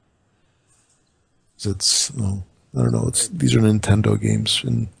top. I don't know. These are Nintendo games,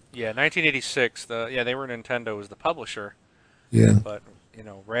 and Yeah, 1986. They were Nintendo was the publisher, yeah, but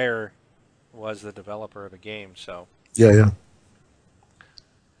Rare was the developer of the game. So yeah.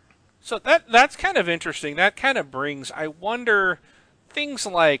 that's kind of interesting. That kind of brings. I wonder things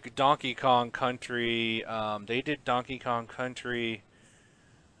like Donkey Kong Country. They did Donkey Kong Country.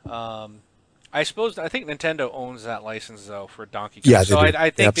 I think Nintendo owns that license though for Donkey Kong. Yeah, so they do. I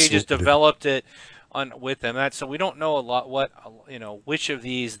think they just Absolutely do. developed it with them. So we don't know a lot which of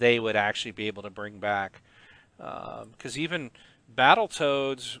these they would actually be able to bring back. Because even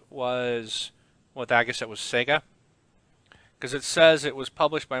Battletoads was I guess it was Sega. Because it says it was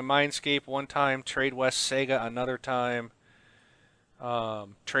published by Mindscape one time, Trade West Sega another time.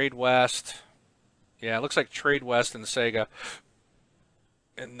 Trade West. Yeah, it looks like Trade West and Sega.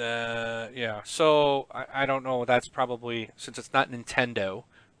 And so I don't know. That's probably since it's not Nintendo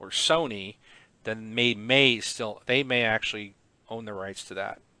or Sony, then they may actually own the rights to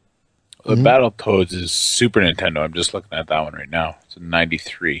that. The Battletoads is Super Nintendo. I'm just looking at that one right now. It's in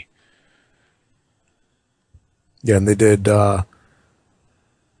 '93. Yeah, and they did an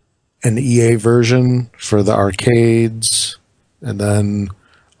EA version for the arcades, and then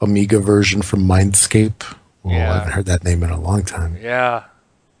Amiga version from Mindscape. Oh, Yeah. I haven't heard that name in a long time. Yeah.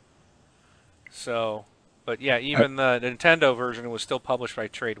 So, but yeah, even the Nintendo version was still published by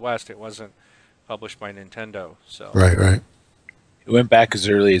Trade West. It wasn't published by Nintendo. So Right. It went back as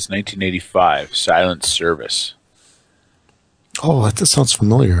early as 1985. Silent Service. Oh, that sounds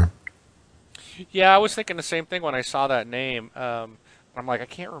familiar. Yeah, I was thinking the same thing when I saw that name. I'm like, I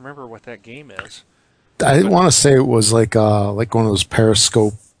can't remember what that game is. I But want to say it was like one of those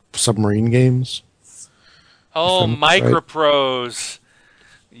Periscope submarine games. If oh, I'm right, Microprose.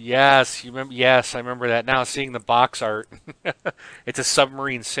 Yes, you remember? Yes, I remember that. Now seeing the box art, it's a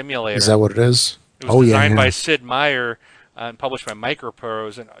submarine is simulator. that what it is? It was Oh yeah, designed by yeah. Sid Meier and published by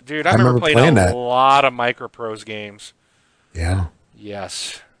Microprose. And dude, I I remember remember playing a playing that. lot of Microprose games. Yeah.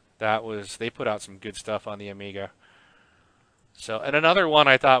 Yes, that was. They put out some good stuff on the Amiga. So, and another one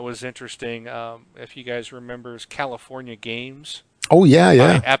I thought was interesting, if you guys remember, is California Games Oh yeah, by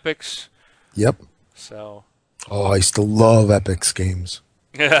yeah. Epix. Yep. So, Oh, I used to love Epic's games.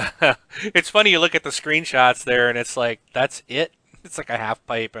 yeah, it's funny. You look at the screenshots there, and it's like that's it. It's like a half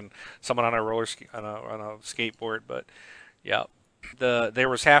pipe and someone on a on a skateboard. But yeah, there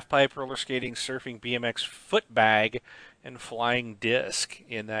was half pipe, roller skating, surfing, BMX, foot bag, and flying disc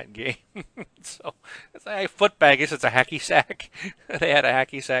in that game. So it's a foot bag. I guess it's a hacky sack. They had a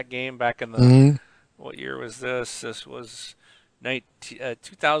hacky sack game back in the Mm, what year was this? This was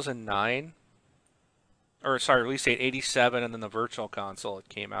 2009, or sorry, release date 87, and then the Virtual Console it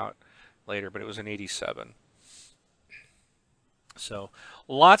came out later, but it was in 87. So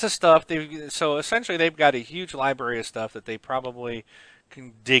lots of stuff. So essentially they've got a huge library of stuff that they probably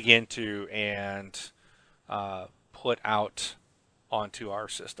can dig into and put out onto our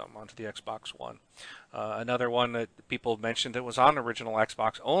system, onto the Xbox One. Another one that people mentioned that was on original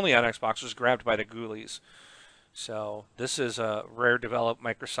Xbox, only on Xbox, was Grabbed by the Ghoulies. So this is a Rare developed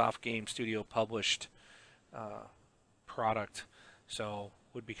Microsoft Game Studio published product. So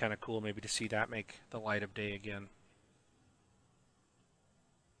would be kind of cool maybe to see that make the light of day again.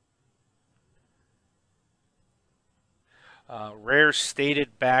 Rare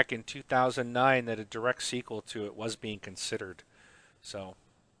stated back in 2009 that a direct sequel to it was being considered. So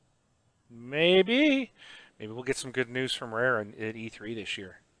maybe we'll get some good news from Rare at E3 this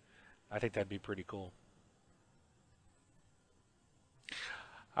year. I think that'd be pretty cool.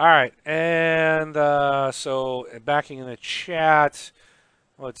 All right, and so backing in the chat,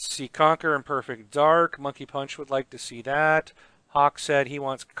 let's see, Conquer and Perfect Dark. Monkey Punch would like to see that. Hawk said he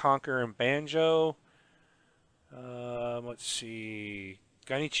wants Conquer and Banjo. Let's see.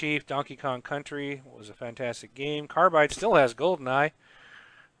 Gunny Chief, Donkey Kong Country was a fantastic game. Carbide still has GoldenEye.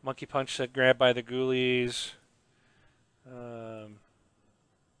 Monkey Punch said Grabbed by the Ghoulies. Um,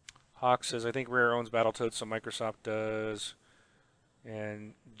 Hawk says, I think Rare owns Battletoads, so Microsoft does.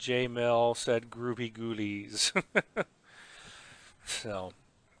 And J Mill said Groovy Ghoulies. So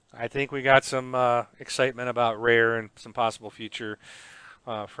I think we got some excitement about Rare and some possible future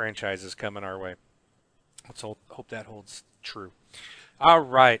franchises coming our way. Let's hope that holds true. All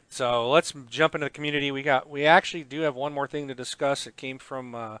right, so let's jump into the community. We actually do have one more thing to discuss. It came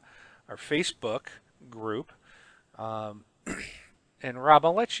from our Facebook group. Um, and Rob,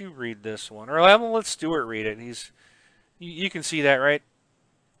 I'll let you read this one, or I'll let Stuart read it. You can see that, right,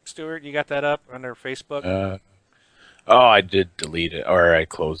 Stuart? You got that up under Facebook? Uh, oh, I did delete it, or I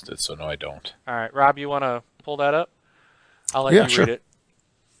closed it, so no, I don't. All right, Rob, you want to pull that up? I'll let yeah, you read sure. it.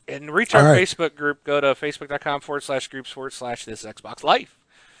 And reach All our right. Facebook group. Go to facebook.com/groups/this Xbox Life.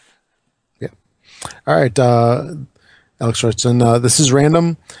 Yeah. All right. Alex writes in, this is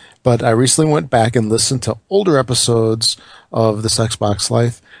random, but I recently went back and listened to older episodes of this Xbox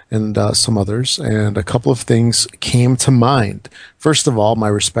Life and some others, and a couple of things came to mind. First of all, my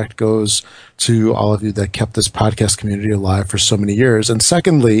respect goes to all of you that kept this podcast community alive for so many years. And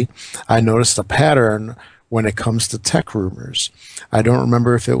secondly, I noticed a pattern when it comes to tech rumors. I don't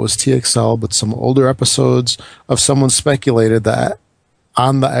remember if it was TXL, but some older episodes of someone speculated that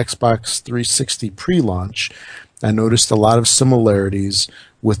on the Xbox 360 pre-launch, I noticed a lot of similarities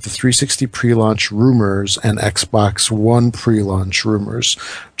with the 360 pre-launch rumors and Xbox One pre-launch rumors.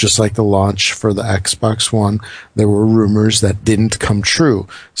 Just like the launch for the Xbox One, there were rumors that didn't come true,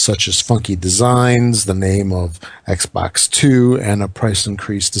 such as funky designs, the name of Xbox Two, and a price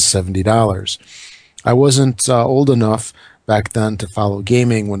increase to $70. I wasn't old enough back then to follow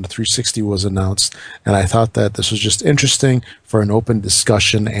gaming when the 360 was announced, and I thought that this was just interesting for an open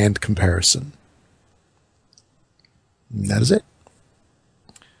discussion and comparison. And that is it.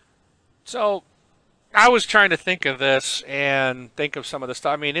 So I was trying to think of this and think of some of the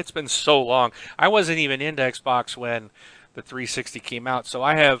stuff. I mean, it's been so long. I wasn't even into Xbox when the 360 came out, so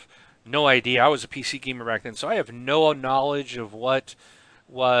I have no idea. I was a PC gamer back then, so I have no knowledge of what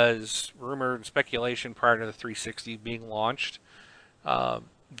was rumor and speculation prior to the 360 being launched.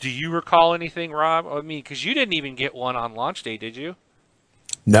 Do you recall anything, Rob? I mean, because you didn't even get one on launch day, did you?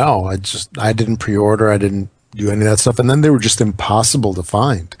 No, I didn't pre-order. I didn't do any of that stuff, and then they were just impossible to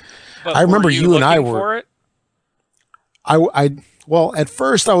find. I But were remember you you and I looking were. for it? I well, at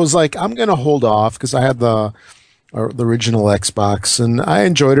first I was like, I'm gonna hold off because I had the original Xbox and I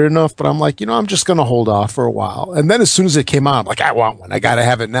enjoyed it enough, but I'm like, I'm just gonna hold off for a while. And then as soon as it came out, I'm like, I want one. I gotta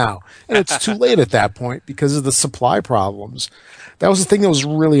have it now. And it's too late at that point because of the supply problems. That was the thing that was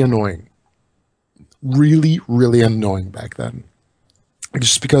really annoying. Really, really annoying back then.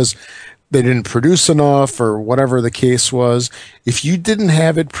 Just because they didn't produce enough or whatever the case was. If you didn't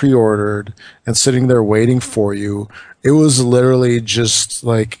have it pre-ordered and sitting there waiting for you, it was literally just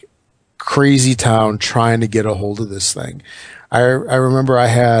like crazy town trying to get a hold of this thing. I remember I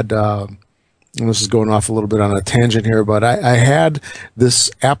had, and this is going off a little bit on a tangent here, but I had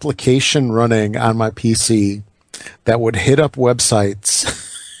this application running on my PC that would hit up websites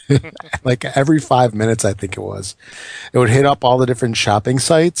like every 5 minutes, I think it was. It would hit up all the different shopping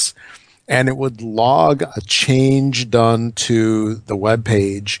sites and it would log a change done to the web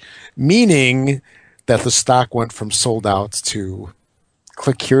page, meaning that the stock went from sold out to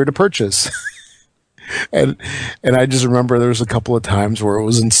click here to purchase. and and I just remember there was a couple of times where it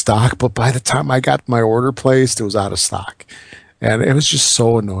was in stock, but by the time I got my order placed, it was out of stock. And it was just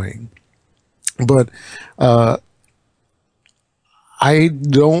so annoying. But I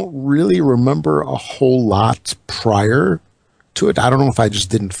don't really remember a whole lot prior to it. I don't know if I just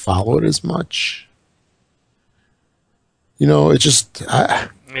didn't follow it as much. It just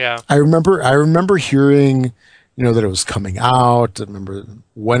Yeah. I remember hearing, that it was coming out. I remember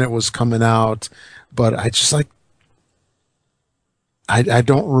when it was coming out, but I just like I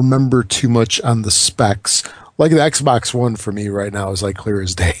don't remember too much on the specs. Like the Xbox One for me right now is like clear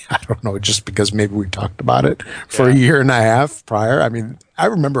as day. I don't know, just because maybe we talked about it for a Yeah. year and a half prior. I mean, I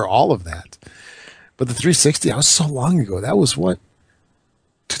remember all of that. But the 360, that was so long ago. That was what,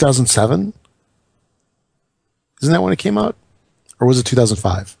 2007? Isn't that when it came out? Or was it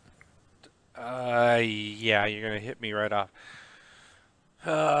 2005? Yeah, you're gonna hit me right off.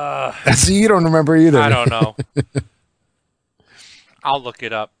 Uh, See, you don't remember I either. don't know. I'll look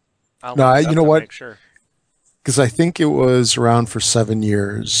it up. I'll No, look it you up know to what? make sure. Because I think it was around for 7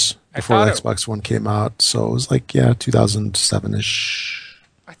 years I before thought the it. Xbox One came out. So it was like, yeah, 2007 ish.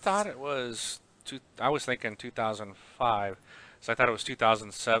 I thought it was. I was thinking 2005, so I thought it was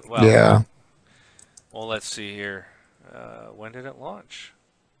 2007. Yeah. Well, let's see here. When did it launch?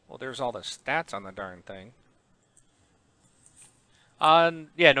 Well, there's all the stats on the darn thing.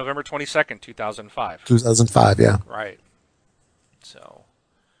 Yeah, November 22nd, 2005. 2005, yeah. Right. So,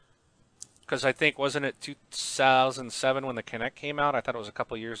 because I think wasn't it 2007 when the Kinect came out? I thought it was a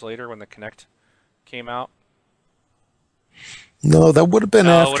couple years later when the Kinect came out. No, that would have been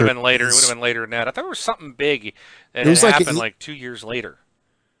No, it would have after. been later. It would have been later than that. I thought it was something big that It had was like happened like 2 years later.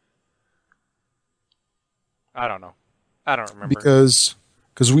 I don't know. I don't remember.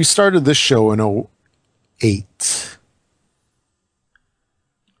 because we started this show in '08,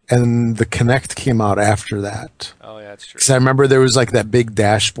 and the Connect came out after that. Oh yeah, that's true. Because I remember there was like that big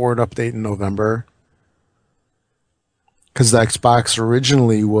dashboard update in November. Because the Xbox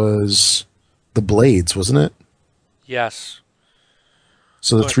originally was the blades, wasn't it? Yes.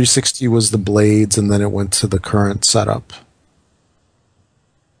 So the But 360 was the blades, and then it went to the current setup.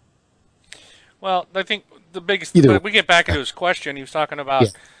 well, I think the biggest. Either way, But we get back into his question. He was talking yeah,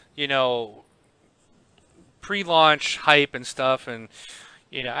 about, you know, pre-launch hype and stuff, and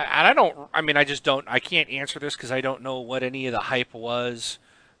and I don't. I mean, I just don't. I can't answer this because I don't know what any of the hype was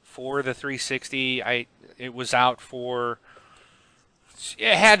for the 360. It was out for.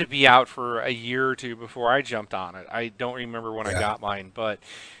 It had to be out for a year or two before I jumped on it. I don't remember when I yeah, got mine, but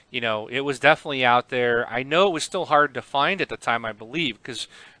it was definitely out there. I know it was still hard to find at the time, I believe, because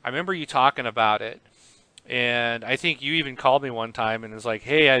I remember you talking about it, and I think you even called me one time and was like,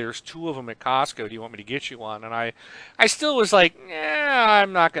 "Hey, there's two of them at Costco. Do you want me to get you one?" And I still was like, "Yeah,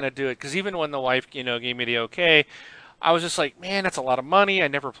 I'm not gonna do it," because even when the wife, gave me the okay, I was just like, "Man, that's a lot of money. I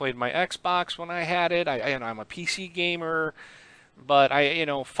never played my Xbox when I had it. I'm a PC gamer." But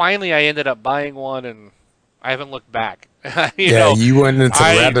finally I ended up buying one, and I haven't looked back. you yeah. know, You went into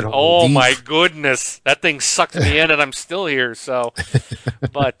the rabbit hole oh deep. my goodness, that thing sucked me in, and I'm still here. So,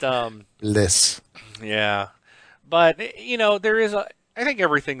 but Bliss. yeah, but there is I think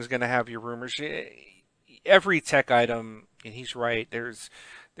everything's going to have your rumors. Every tech item, and he's right. There is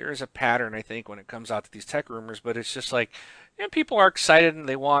a pattern, I think, when it comes out to these tech rumors. But it's just like, people are excited and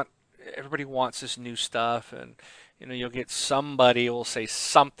everybody wants this new stuff, and you'll get somebody will say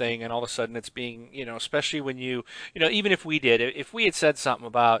something, and all of a sudden it's being, especially when even if we did, if we had said something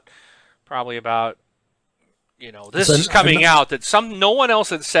about, probably about, this So is coming out that no one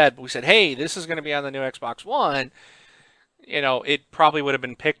else had said, but we said, hey, this is going to be on the new Xbox One, it probably would have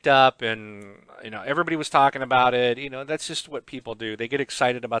been picked up, and everybody was talking about it. That's just what people do. They get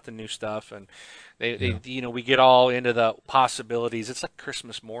excited about the new stuff, and we get all into the possibilities. It's like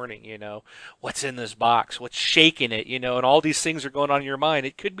Christmas morning, what's in this box, what's shaking it, and all these things are going on in your mind.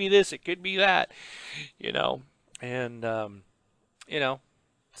 It could be this, it could be that, and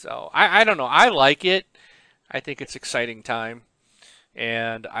so I don't know. I like it. I think it's exciting time.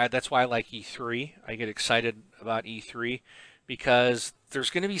 And that's why I like E3. I get excited about E3 because there's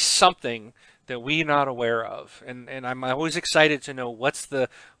going to be something that we're not aware of, and I'm always excited to know what's the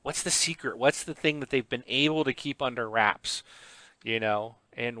secret, what's the thing that they've been able to keep under wraps,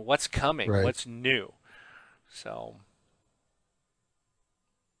 and what's coming, right. what's new. So,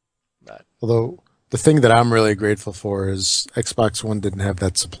 but Although the thing that I'm really grateful for is Xbox One didn't have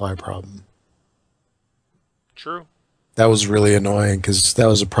that supply problem. true. That was really annoying because that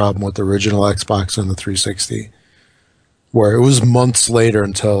was a problem with the original Xbox and the 360, where it was months later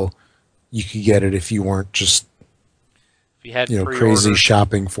until you could get it if you weren't just If you had crazy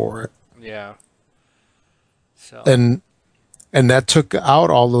shopping for it. yeah. So And that took out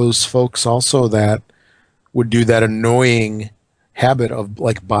all those folks also that would do that annoying habit of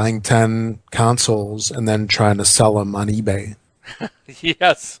like buying 10 consoles and then trying to sell them on eBay.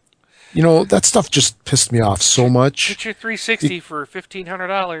 yes, That stuff just pissed me off so much. get your 360 for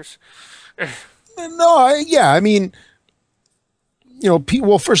 $1,500. No, I mean,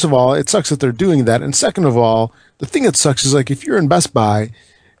 well, first of all, it sucks that they're doing that. And second of all, the thing that sucks is like if you're in Best Buy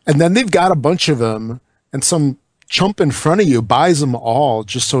and then they've got a bunch of them and some chump in front of you buys them all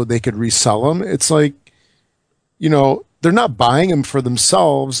just so they could resell them. It's like, they're not buying them for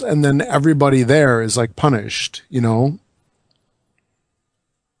themselves. And then everybody there is like punished,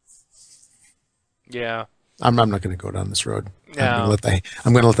 Yeah. I'm not going to go down this road. No. I'm going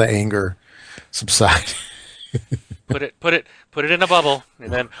to let the anger subside. Put it in a bubble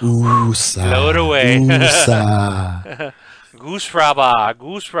and then Ooh-sa, blow it away. ooh-sa. Goose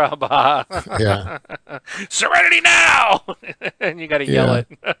fraba. Yeah. Serenity now! And you got to yell Yeah.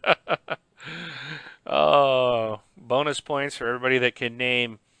 it. Oh, bonus points for everybody that can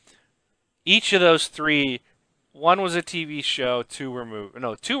name each of those three. One was a TV show, two were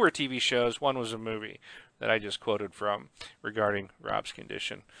TV shows, one was a movie that I just quoted from regarding Rob's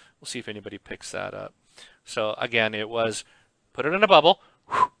condition. We'll see if anybody picks that up. So again, it was put it in a bubble,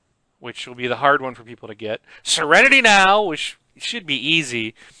 which will be the hard one for people to get. Serenity Now, which should be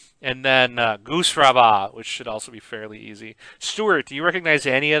easy. And then Goose Fraba, which should also be fairly easy. Stuart, do you recognize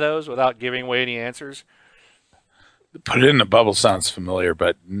any of those without giving away any answers? Put it in a bubble sounds familiar,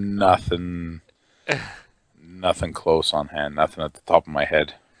 but nothing close on hand. Nothing at the top of my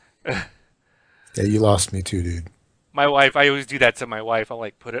head. Yeah, you lost me too, dude. My wife, I always do that to my wife. I'll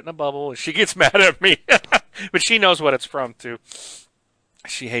put it in a bubble, and she gets mad at me. But she knows what it's from, too.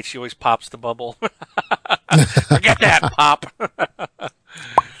 She always pops the bubble. Forget that, Pop.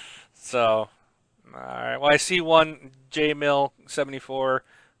 So, all right. Well, I see one, J Mill 74,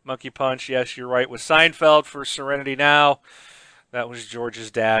 Monkey Punch. Yes, you're right. With Seinfeld for Serenity Now. That was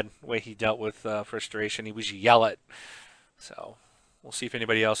George's dad, the way he dealt with frustration. He was yell it. So, we'll see if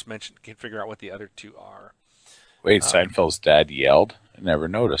anybody else can figure out what the other two are. Wait, Seinfeld's dad yelled? I never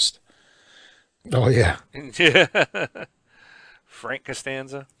noticed. Oh, yeah. Frank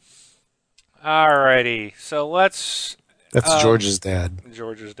Costanza. Alrighty, so let's... That's George's dad.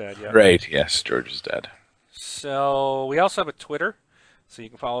 George's dad, yeah. Right, yes, George's dad. So we also have a Twitter. So you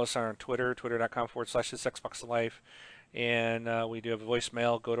can follow us on our Twitter, twitter.com/thisXboxLife. And we do have a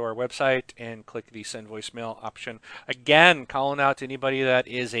voicemail. Go to our website and click the send voicemail option. Again, calling out to anybody that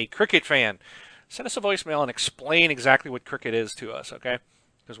is a cricket fan. Send us a voicemail and explain exactly what cricket is to us, okay?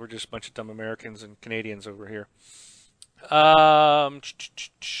 Because we're just a bunch of dumb Americans and Canadians over here. And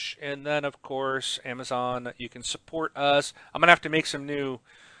then, of course, Amazon. You can support us. I'm going to have to make some new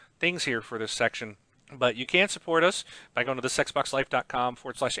things here for this section. But you can support us by going to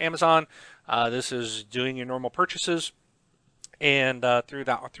thisxboxlife.com/Amazon. This is doing your normal purchases. And through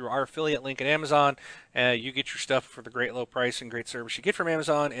our affiliate link at Amazon, you get your stuff for the great low price and great service you get from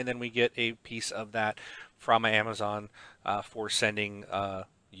Amazon, and then we get a piece of that from Amazon for sending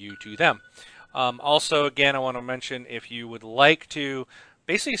you to them. Also, again, I want to mention if you would like to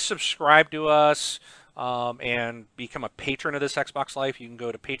basically subscribe to us and become a patron of This Xbox Life, you can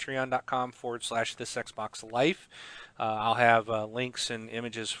go to patreon.com/thisxboxlife. I'll have links and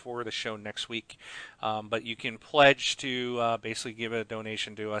images for the show next week. But you can pledge to basically give a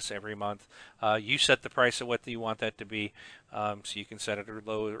donation to us every month. You set the price of what you want that to be, so you can set it as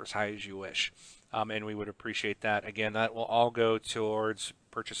low or as high as you wish. And we would appreciate that. Again, that will all go towards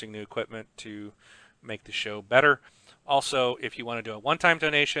purchasing new equipment to make the show better. Also, if you want to do a one-time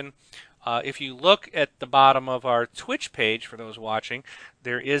donation, if you look at the bottom of our Twitch page, for those watching,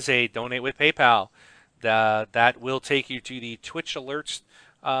 there is a Donate with PayPal. That will take you to the Twitch Alerts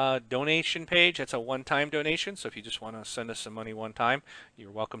donation page. That's a one-time donation, so if you just want to send us some money one time,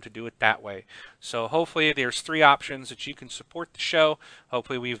 you're welcome to do it that way. So hopefully there's 3 options that you can support the show.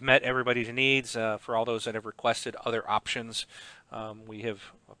 Hopefully we've met everybody's needs. For all those that have requested other options, we have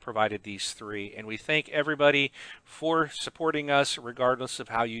provided these 3. And we thank everybody for supporting us regardless of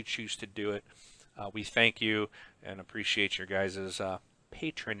how you choose to do it. We thank you and appreciate your guys'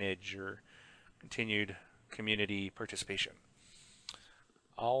 patronage or continued community participation.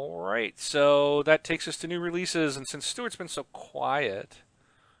 All right, so that takes us to new releases, and since Stuart's been so quiet,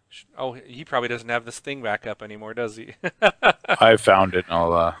 he probably doesn't have this thing back up anymore, does he? I found it,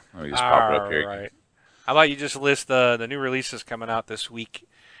 and let me just pop it up here. All right. How about you just list the new releases coming out this week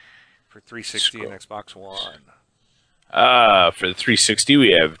for 360 and Xbox One? For the 360,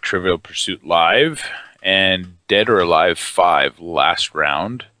 we have Trivial Pursuit Live and Dead or Alive 5 Last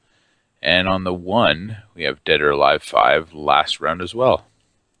Round. And on the One, we have Dead or Alive 5 Last Round as well.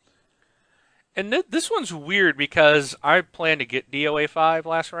 And this one's weird because I plan to get DOA 5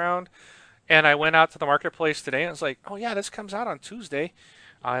 Last Round, and I went out to the marketplace today and I was like, oh yeah, this comes out on Tuesday.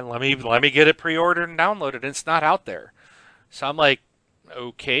 Let me get it pre-ordered and downloaded, and it's not out there. So I'm like,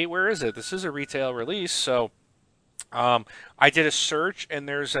 okay, where is it? This is a retail release, so I did a search, and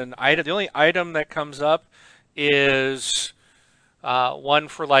there's an item. The only item that comes up is one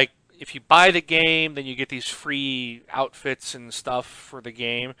for, like, if you buy the game, then you get these free outfits and stuff for the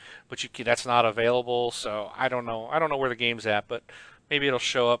game, but that's not available. So I don't know where the game's at, but maybe it'll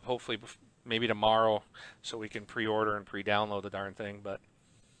show up hopefully maybe tomorrow, so we can pre-order and pre-download the darn thing. But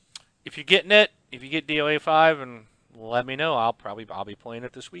if you're getting it, if you get DOA 5, and let me know, I'll be playing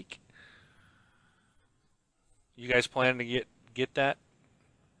it this week. You guys plan to get that?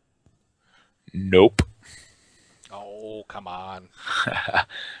 Nope. Oh, come on.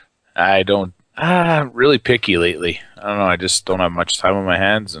 I don't. I'm really picky lately. I don't know. I just don't have much time on my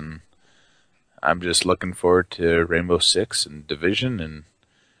hands, and I'm just looking forward to Rainbow Six and Division, and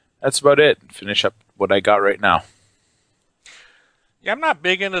that's about it. Finish up what I got right now. Yeah, I'm not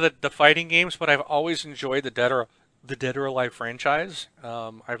big into the fighting games, but I've always enjoyed the Dead or Alive franchise.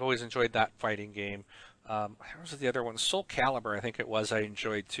 I've always enjoyed that fighting game. What was the other one? Soul Calibur, I think it was. I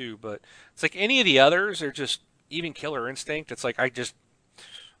enjoyed too, but it's like any of the others. They're just, even Killer Instinct. It's like I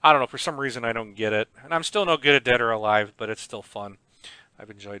don't know, for some reason I don't get it. And I'm still no good at Dead or Alive, but it's still fun.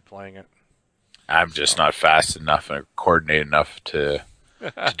 I've enjoyed playing it. I'm just not fast enough or coordinated enough to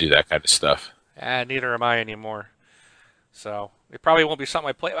do that kind of stuff. Neither am I anymore. So it probably won't be something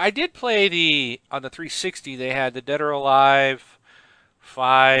I play. I did play on the 360, they had the Dead or Alive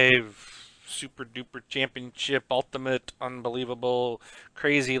 5 Super Duper Championship Ultimate Unbelievable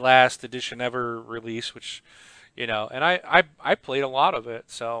Crazy Last Edition Ever release, which... and I played a lot of it,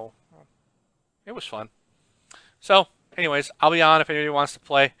 so it was fun. So, anyways, I'll be on if anybody wants to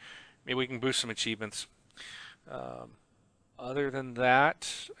play. Maybe we can boost some achievements. Other than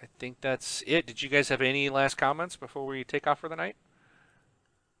that, I think that's it. Did you guys have any last comments before we take off for the night?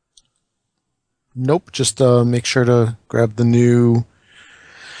 Nope. Just make sure to grab the new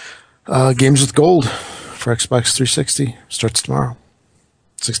Games with Gold for Xbox 360. Starts tomorrow,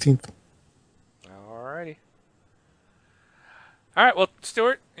 16th. All right, well,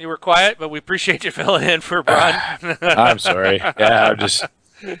 Stuart, you were quiet, but we appreciate you filling in for Brun. I'm sorry. Yeah, I just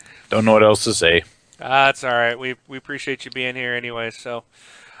don't know what else to say. That's all right. We appreciate you being here anyway. So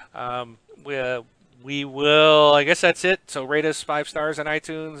we will, I guess that's it. So rate us 5 stars on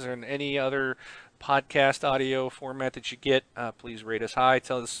iTunes and any other podcast audio format that you get. Please rate us high.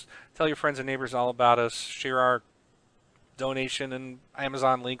 Tell your friends and neighbors all about us. Share our donation and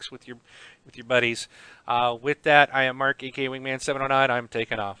Amazon links with your buddies. With that, I am Mark, aka Wingman709. I'm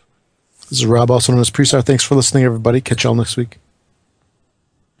taking off. This is Rob, also known as Prestar. Thanks for listening, everybody. Catch y'all next week.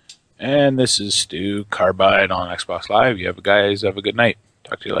 And this is Stu Carbide on Xbox Live. You guys have a good night.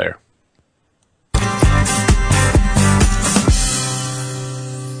 Talk to you later.